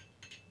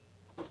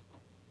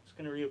is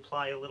going to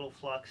reapply a little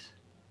flux.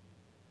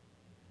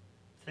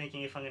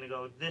 Thinking if I'm going to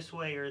go this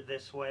way or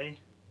this way.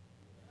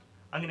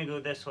 I'm going to go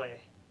this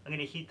way. I'm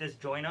going to heat this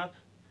joint up,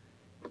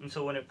 and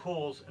so when it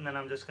pulls, and then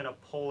I'm just going to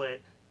pull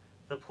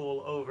the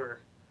pool over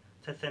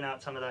to thin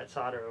out some of that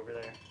solder over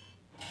there.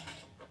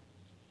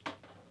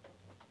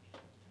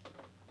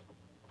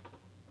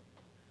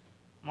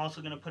 I'm also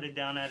going to put it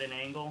down at an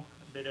angle,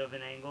 a bit of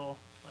an angle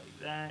like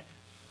that.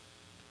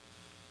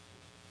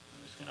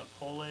 I'm just going to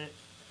pull it,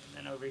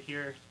 and then over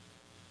here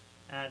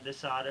add the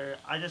solder.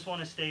 I just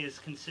want to stay as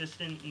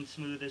consistent and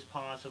smooth as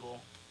possible.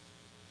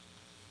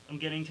 I'm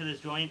getting to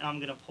this joint, I'm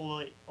going to pull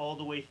it all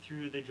the way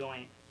through the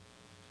joint,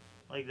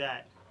 like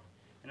that,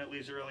 and it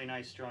leaves a really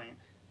nice joint.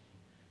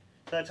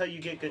 So that's how you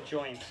get good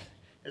joints,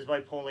 is by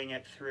pulling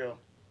it through.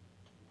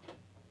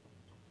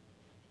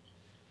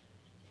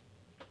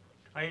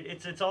 Alright,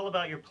 it's all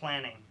about your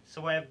planning.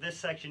 So I have this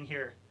section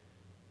here.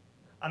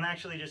 I'm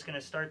actually just going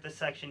to start this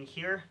section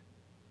here,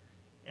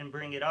 and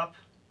bring it up,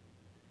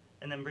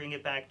 and then bring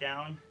it back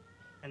down,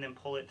 and then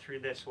pull it through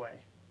this way.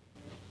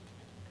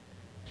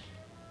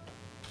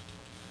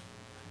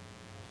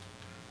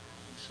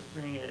 So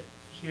bring it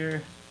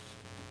here,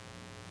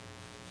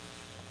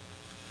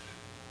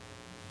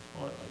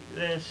 pull it like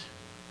this,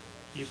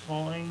 keep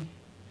pulling,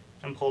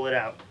 and pull it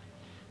out.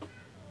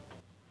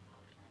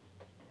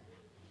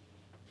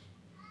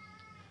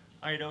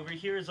 Alright, over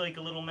here is like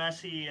a little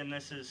messy, and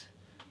this is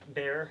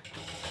bare,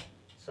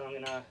 so I'm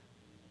going to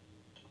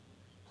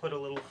put a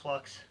little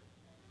flux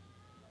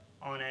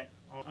on it.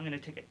 I'm going to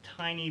take a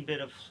tiny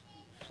bit of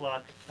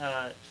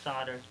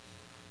solder,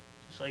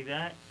 just like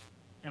that,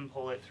 and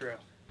pull it through.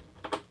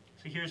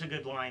 So here's a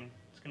good line.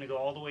 It's going to go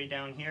all the way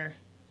down here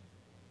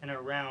and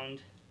around.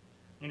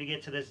 I'm going to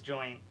get to this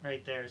joint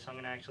right there, so I'm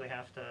going to actually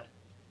have to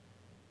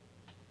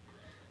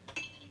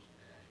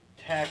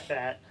tack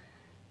that.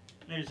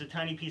 There's a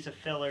tiny piece of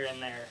filler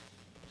in there,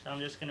 so I'm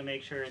just going to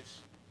make sure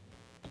it's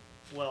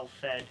well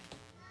fed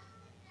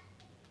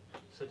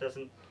so it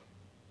doesn't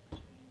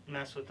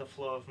mess with the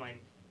flow of my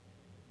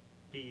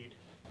bead.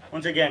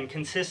 Once again,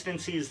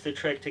 consistency is the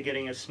trick to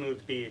getting a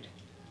smooth bead.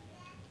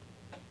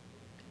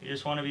 You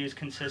just want to be as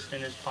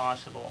consistent as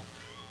possible.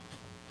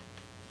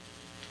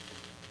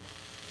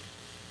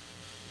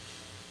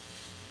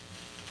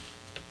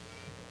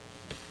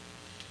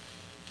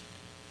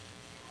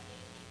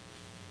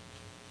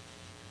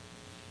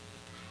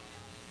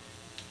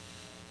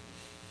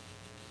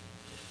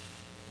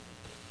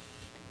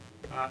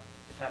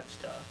 That's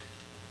stuck.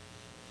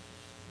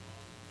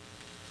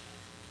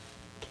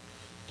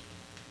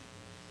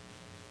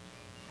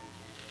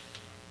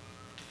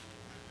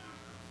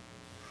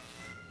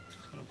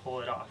 Just gonna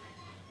pull it off.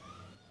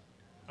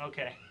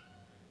 Okay,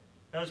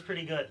 that was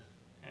pretty good.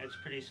 It's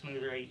pretty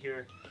smooth right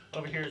here.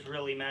 Over here is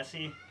really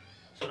messy.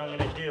 So what I'm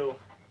gonna do,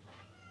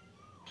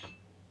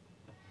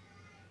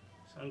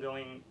 I'm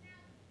going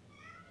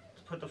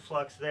to put the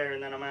flux there,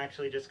 and then I'm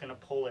actually just gonna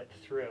pull it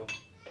through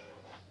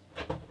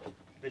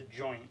the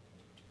joint.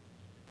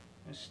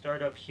 And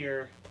start up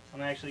here.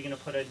 I'm actually going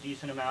to put a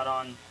decent amount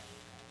on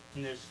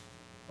and just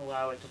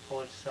allow it to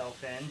pull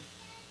itself in.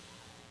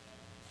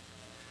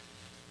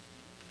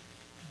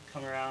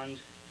 Come around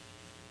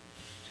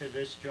to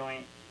this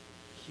joint,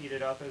 heat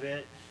it up a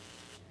bit,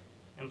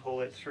 and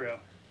pull it through.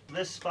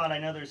 This spot, I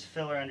know there's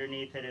filler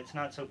underneath it. It's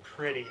not so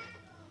pretty.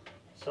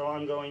 So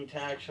I'm going to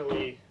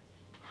actually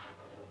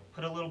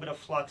put a little bit of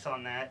flux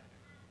on that.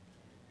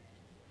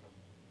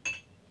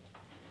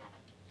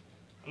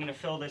 I'm going to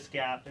fill this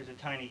gap. There's a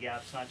tiny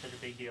gap, it's not such a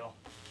big deal.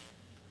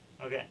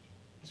 Okay,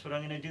 so what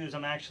I'm going to do is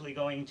I'm actually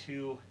going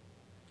to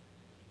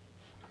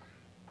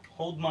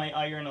hold my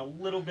iron a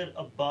little bit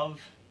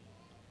above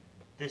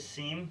this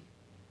seam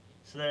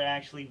so that it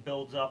actually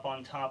builds up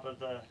on top of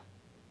the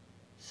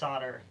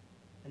solder,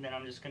 and then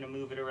I'm just going to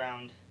move it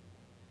around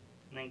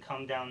and then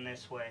come down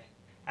this way.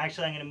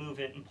 Actually, I'm going to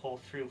move it and pull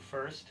through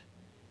first,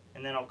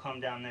 and then I'll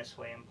come down this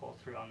way and pull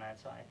through on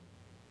that side.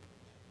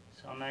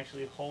 So I'm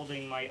actually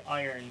holding my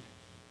iron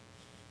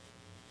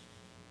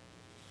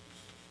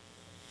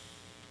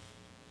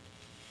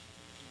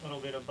a little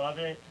bit above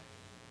it,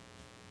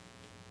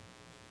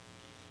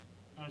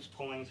 I'm just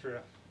pulling through.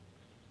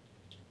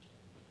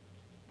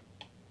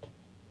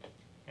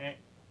 Okay.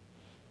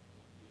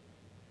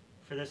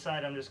 For this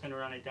side, I'm just going to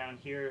run it down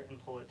here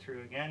and pull it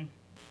through again.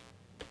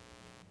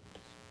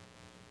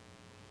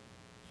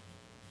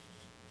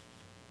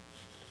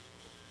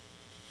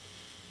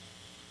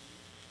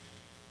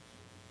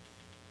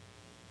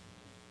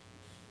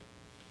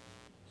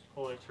 Just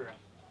pull it through.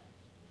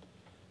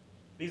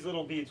 These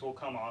little beads will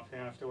come off, you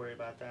don't have to worry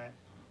about that.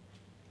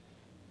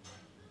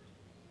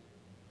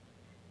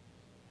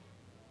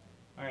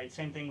 Alright,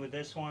 same thing with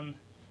this one.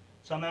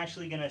 So I'm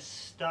actually going to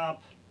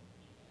stop,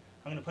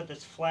 I'm going to put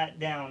this flat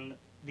down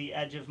the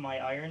edge of my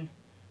iron,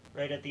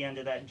 right at the end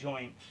of that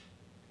joint,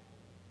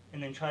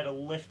 and then try to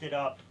lift it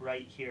up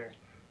right here.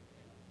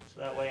 So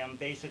that way I'm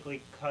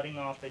basically cutting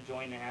off the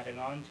joint and adding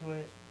on to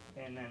it,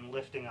 and then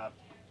lifting up,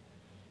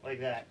 like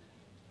that.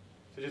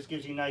 So it just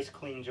gives you nice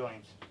clean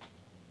joints.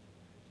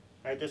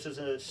 Alright, this is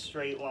a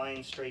straight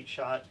line, straight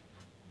shot,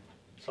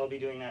 so I'll be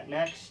doing that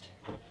next.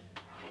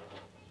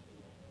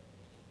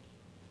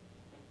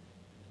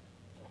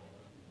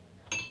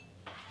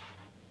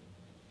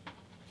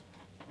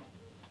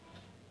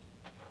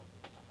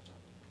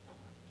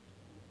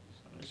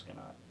 Just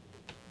gonna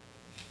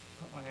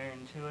put my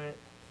iron to it.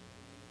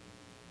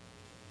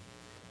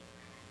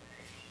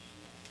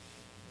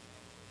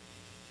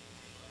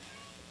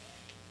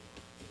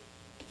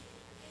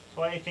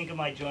 So I think of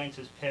my joints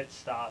as pit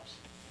stops.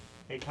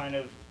 They kind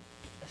of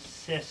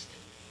assist,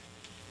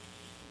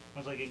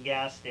 almost like a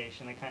gas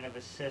station, they kind of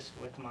assist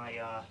with my,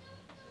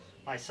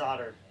 my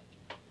solder.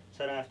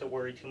 So I don't have to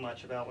worry too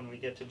much about when we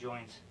get to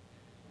joints.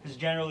 Because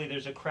generally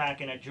there's a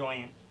crack in a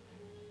joint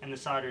and the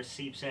solder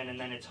seeps in and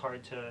then it's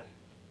hard to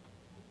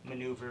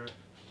maneuver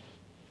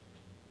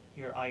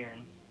your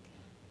iron.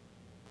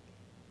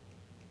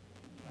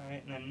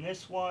 Alright, and then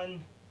this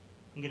one,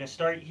 I'm going to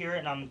start here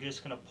and I'm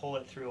just going to pull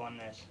it through on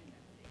this.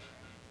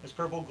 This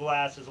purple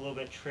glass is a little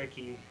bit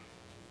tricky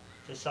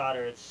to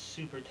solder. It's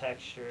super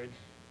textured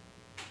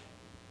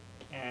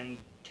and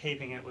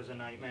taping it was a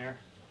nightmare.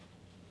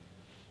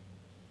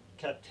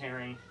 Kept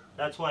tearing.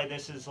 That's why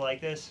this is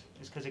like this,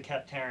 is because it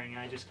kept tearing and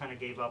I just kind of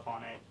gave up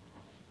on it.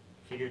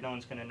 Figured no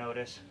one's going to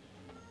notice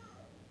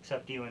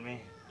except you and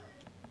me.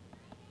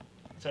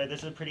 So this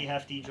is a pretty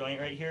hefty joint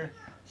right here,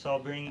 so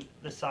I'll bring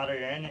the solder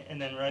in and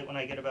then right when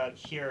I get about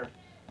here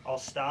I'll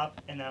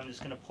stop and then I'm just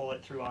going to pull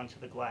it through onto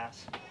the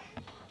glass.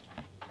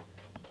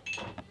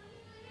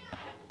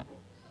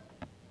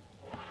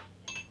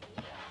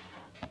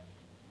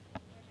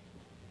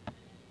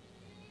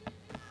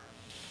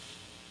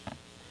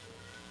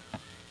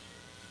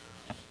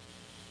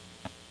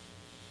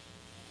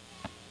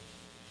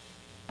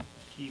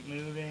 Keep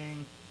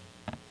moving.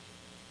 You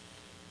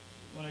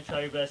want to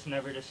try your best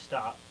never to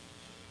stop.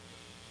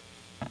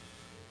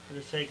 For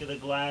the sake of the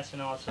glass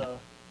and also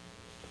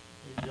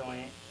the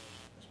joint.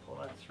 Let's pull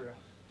that through.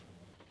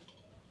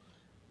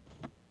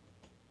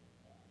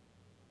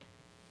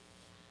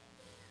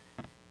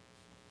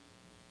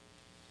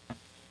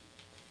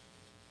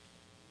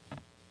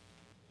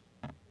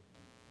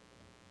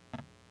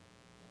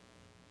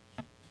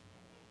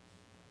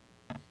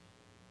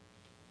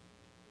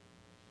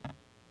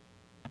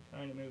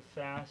 Trying to move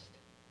fast.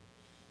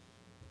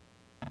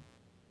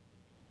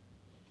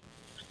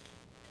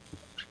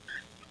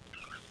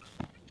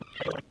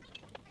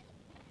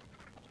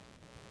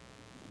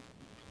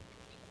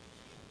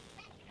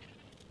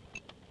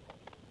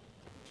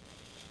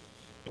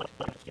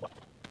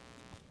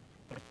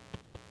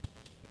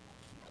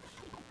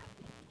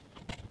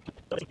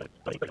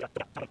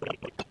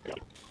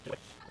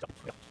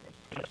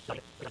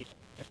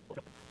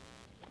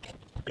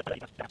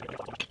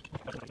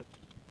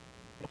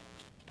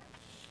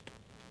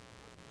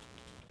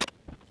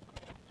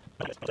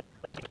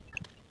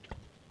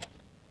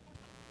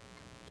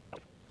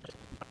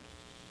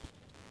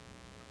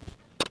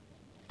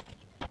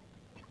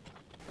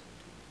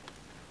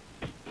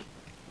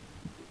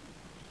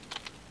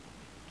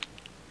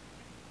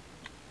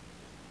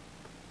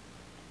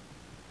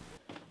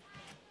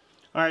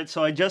 Alright,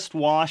 so I just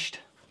washed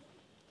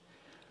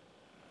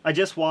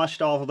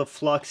all of the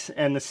flux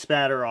and the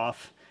spatter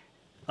off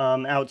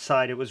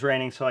outside. It was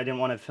raining, so I didn't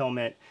want to film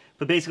it.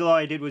 But basically all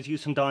I did was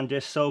use some Dawn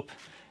dish soap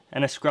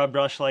and a scrub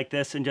brush like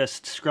this and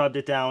just scrubbed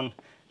it down,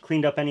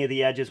 cleaned up any of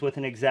the edges with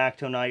an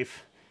X-Acto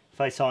knife if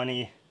I saw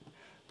any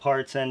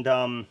parts,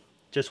 and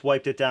just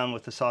wiped it down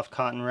with a soft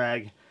cotton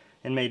rag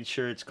and made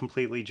sure it's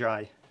completely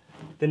dry.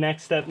 The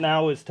next step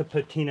now is to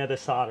patina the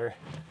solder.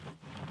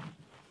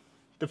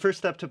 The first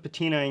step to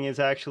patinaing is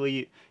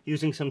actually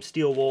using some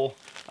steel wool.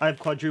 I have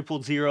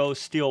quadruple zero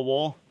steel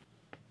wool.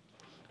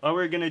 All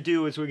we're going to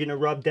do is we're going to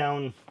rub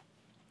down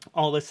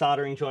all the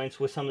soldering joints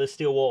with some of the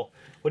steel wool.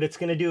 What it's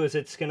going to do is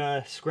it's going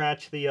to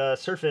scratch the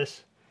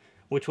surface,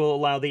 which will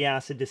allow the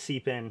acid to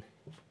seep in.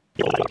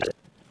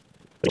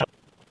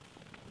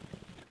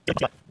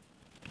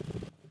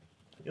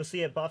 You'll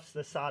see it buffs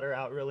the solder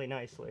out really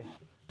nicely.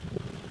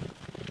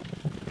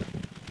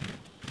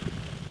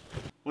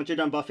 Once you're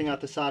done buffing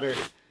out the solder,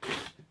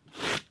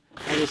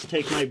 I just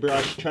take my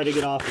brush, try to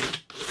get off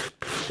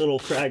little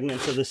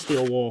fragments of the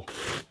steel wool.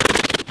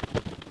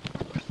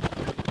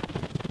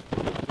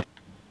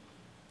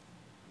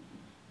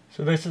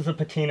 So this is the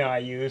patina I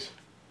use.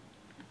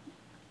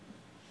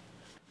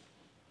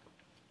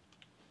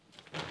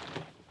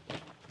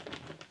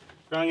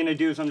 What I'm going to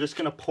do is I'm just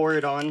going to pour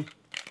it on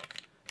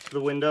to the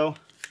window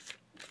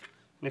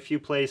in a few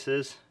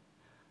places.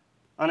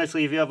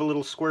 Honestly, if you have a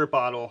little squirt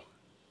bottle,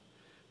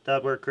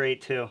 that'd work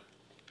great too.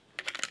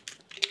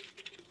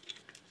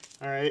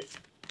 Alright,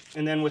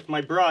 and then with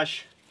my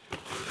brush,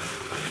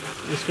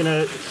 I'm just going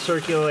to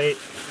circulate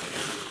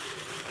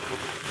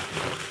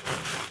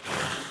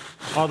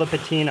all the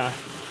patina.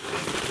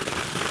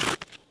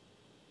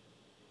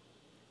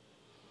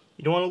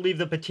 You don't want to leave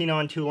the patina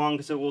on too long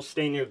because it will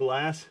stain your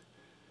glass.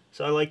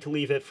 So I like to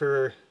leave it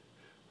for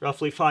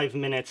roughly 5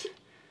 minutes.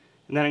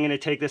 And then I'm going to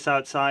take this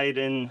outside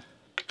and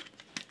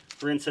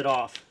rinse it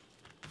off.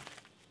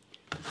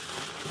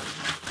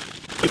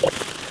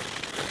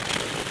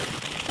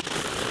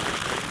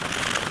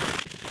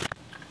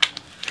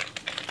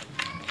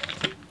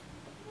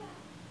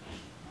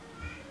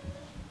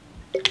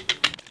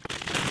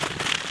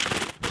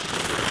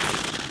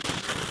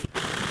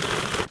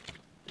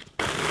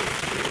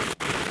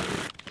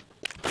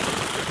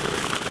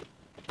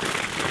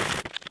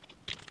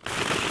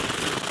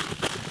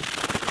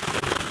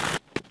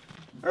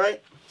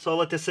 Alright, so I'll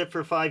let this sit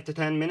for 5 to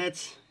 10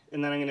 minutes,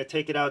 and then I'm going to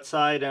take it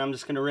outside and I'm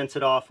just going to rinse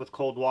it off with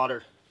cold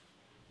water.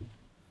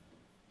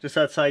 Just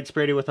outside,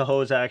 sprayed it with a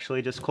hose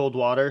actually, just cold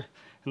water.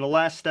 And the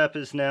last step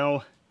is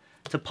now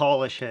to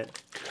polish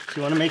it. So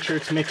you want to make sure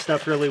it's mixed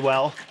up really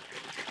well.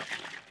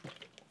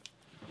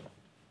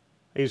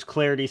 I use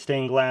Clarity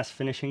Stained Glass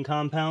Finishing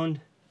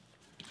Compound.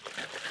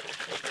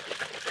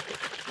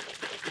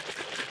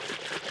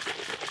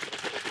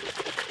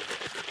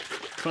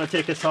 I'm going to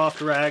take a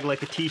soft rag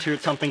like a t-shirt,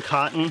 something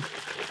cotton.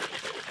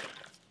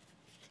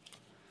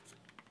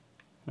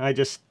 I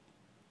just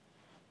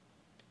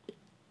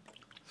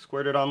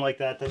squirt it on like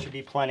that. That should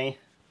be plenty.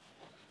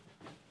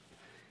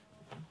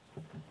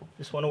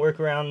 Just want to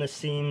work around the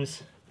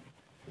seams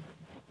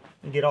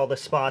and get all the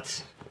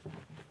spots.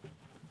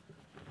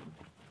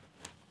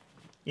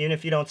 Even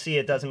if you don't see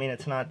it, doesn't mean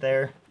it's not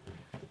there.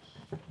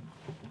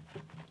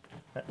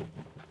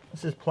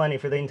 This is plenty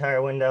for the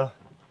entire window.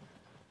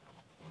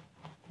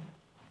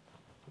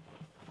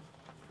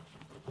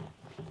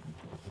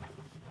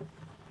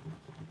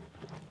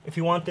 If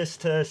you want this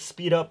to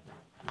speed up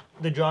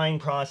the drying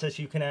process,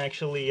 you can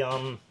actually,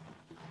 it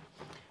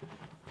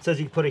says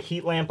you can put a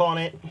heat lamp on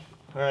it,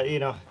 or, you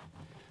know,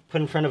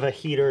 put in front of a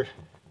heater,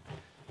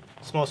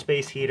 small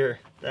space heater.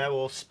 That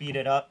will speed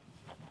it up.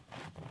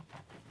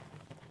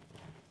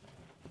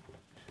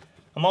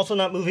 I'm also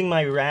not moving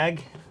my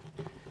rag.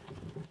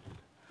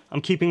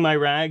 I'm keeping my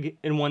rag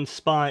in one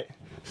spot,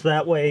 so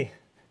that way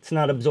it's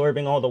not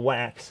absorbing all the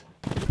wax.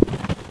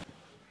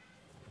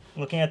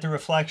 Looking at the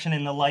reflection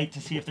in the light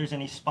to see if there's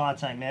any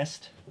spots I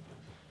missed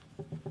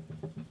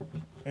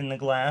in the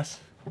glass.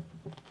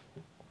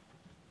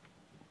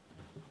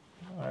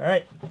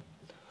 Alright,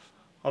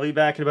 I'll be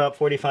back in about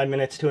 45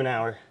 minutes to an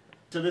hour.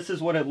 So this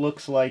is what it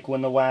looks like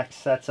when the wax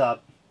sets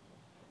up.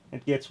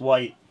 It gets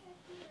white.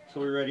 So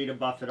we're ready to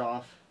buff it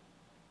off.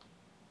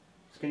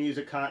 Just going to use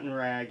a cotton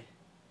rag.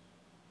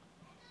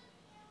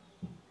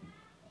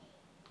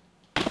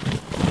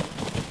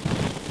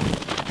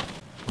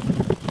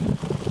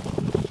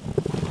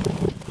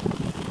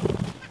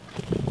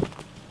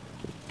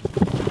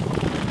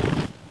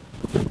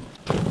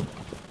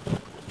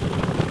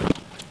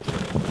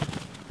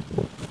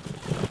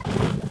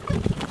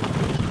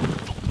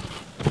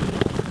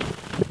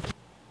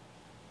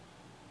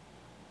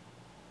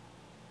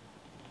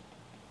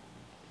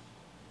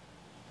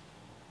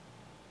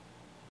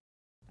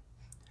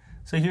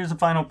 So here's the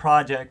final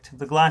project.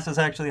 The glass is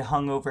actually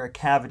hung over a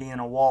cavity in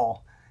a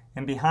wall,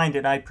 and behind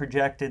it I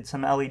projected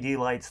some LED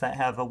lights that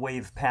have a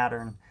wave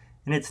pattern.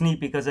 And it's neat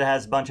because it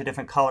has a bunch of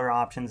different color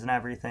options and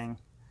everything.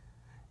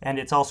 And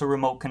it's also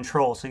remote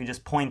control, so you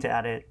just point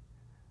at it.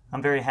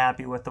 I'm very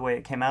happy with the way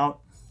it came out.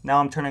 Now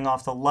I'm turning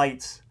off the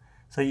lights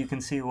so you can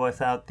see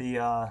without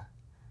the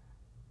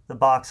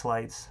box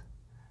lights.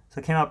 So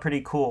it came out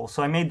pretty cool.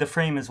 So I made the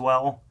frame as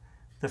well.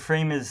 The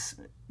frame is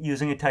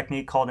using a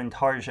technique called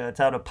intarsia. It's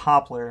out of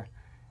poplar.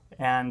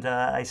 And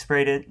I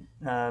sprayed it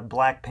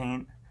black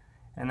paint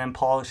and then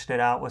polished it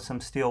out with some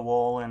steel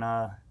wool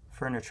and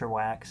furniture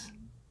wax.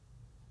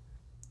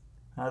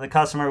 The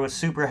customer was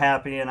super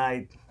happy, and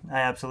I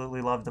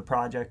absolutely loved the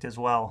project as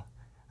well.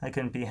 I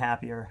couldn't be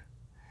happier.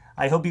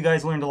 I hope you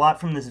guys learned a lot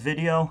from this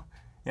video,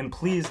 and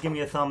please give me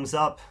a thumbs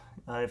up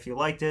if you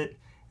liked it,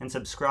 and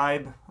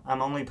subscribe.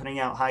 I'm only putting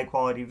out high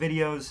quality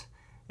videos,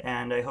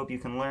 and I hope you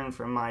can learn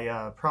from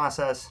my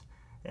process.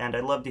 And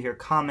I'd love to hear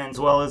comments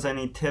as well as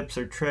any tips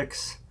or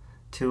tricks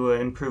to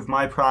improve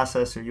my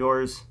process or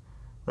yours.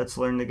 Let's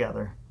learn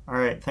together. All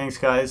right, thanks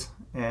guys,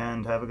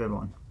 and have a good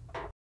one.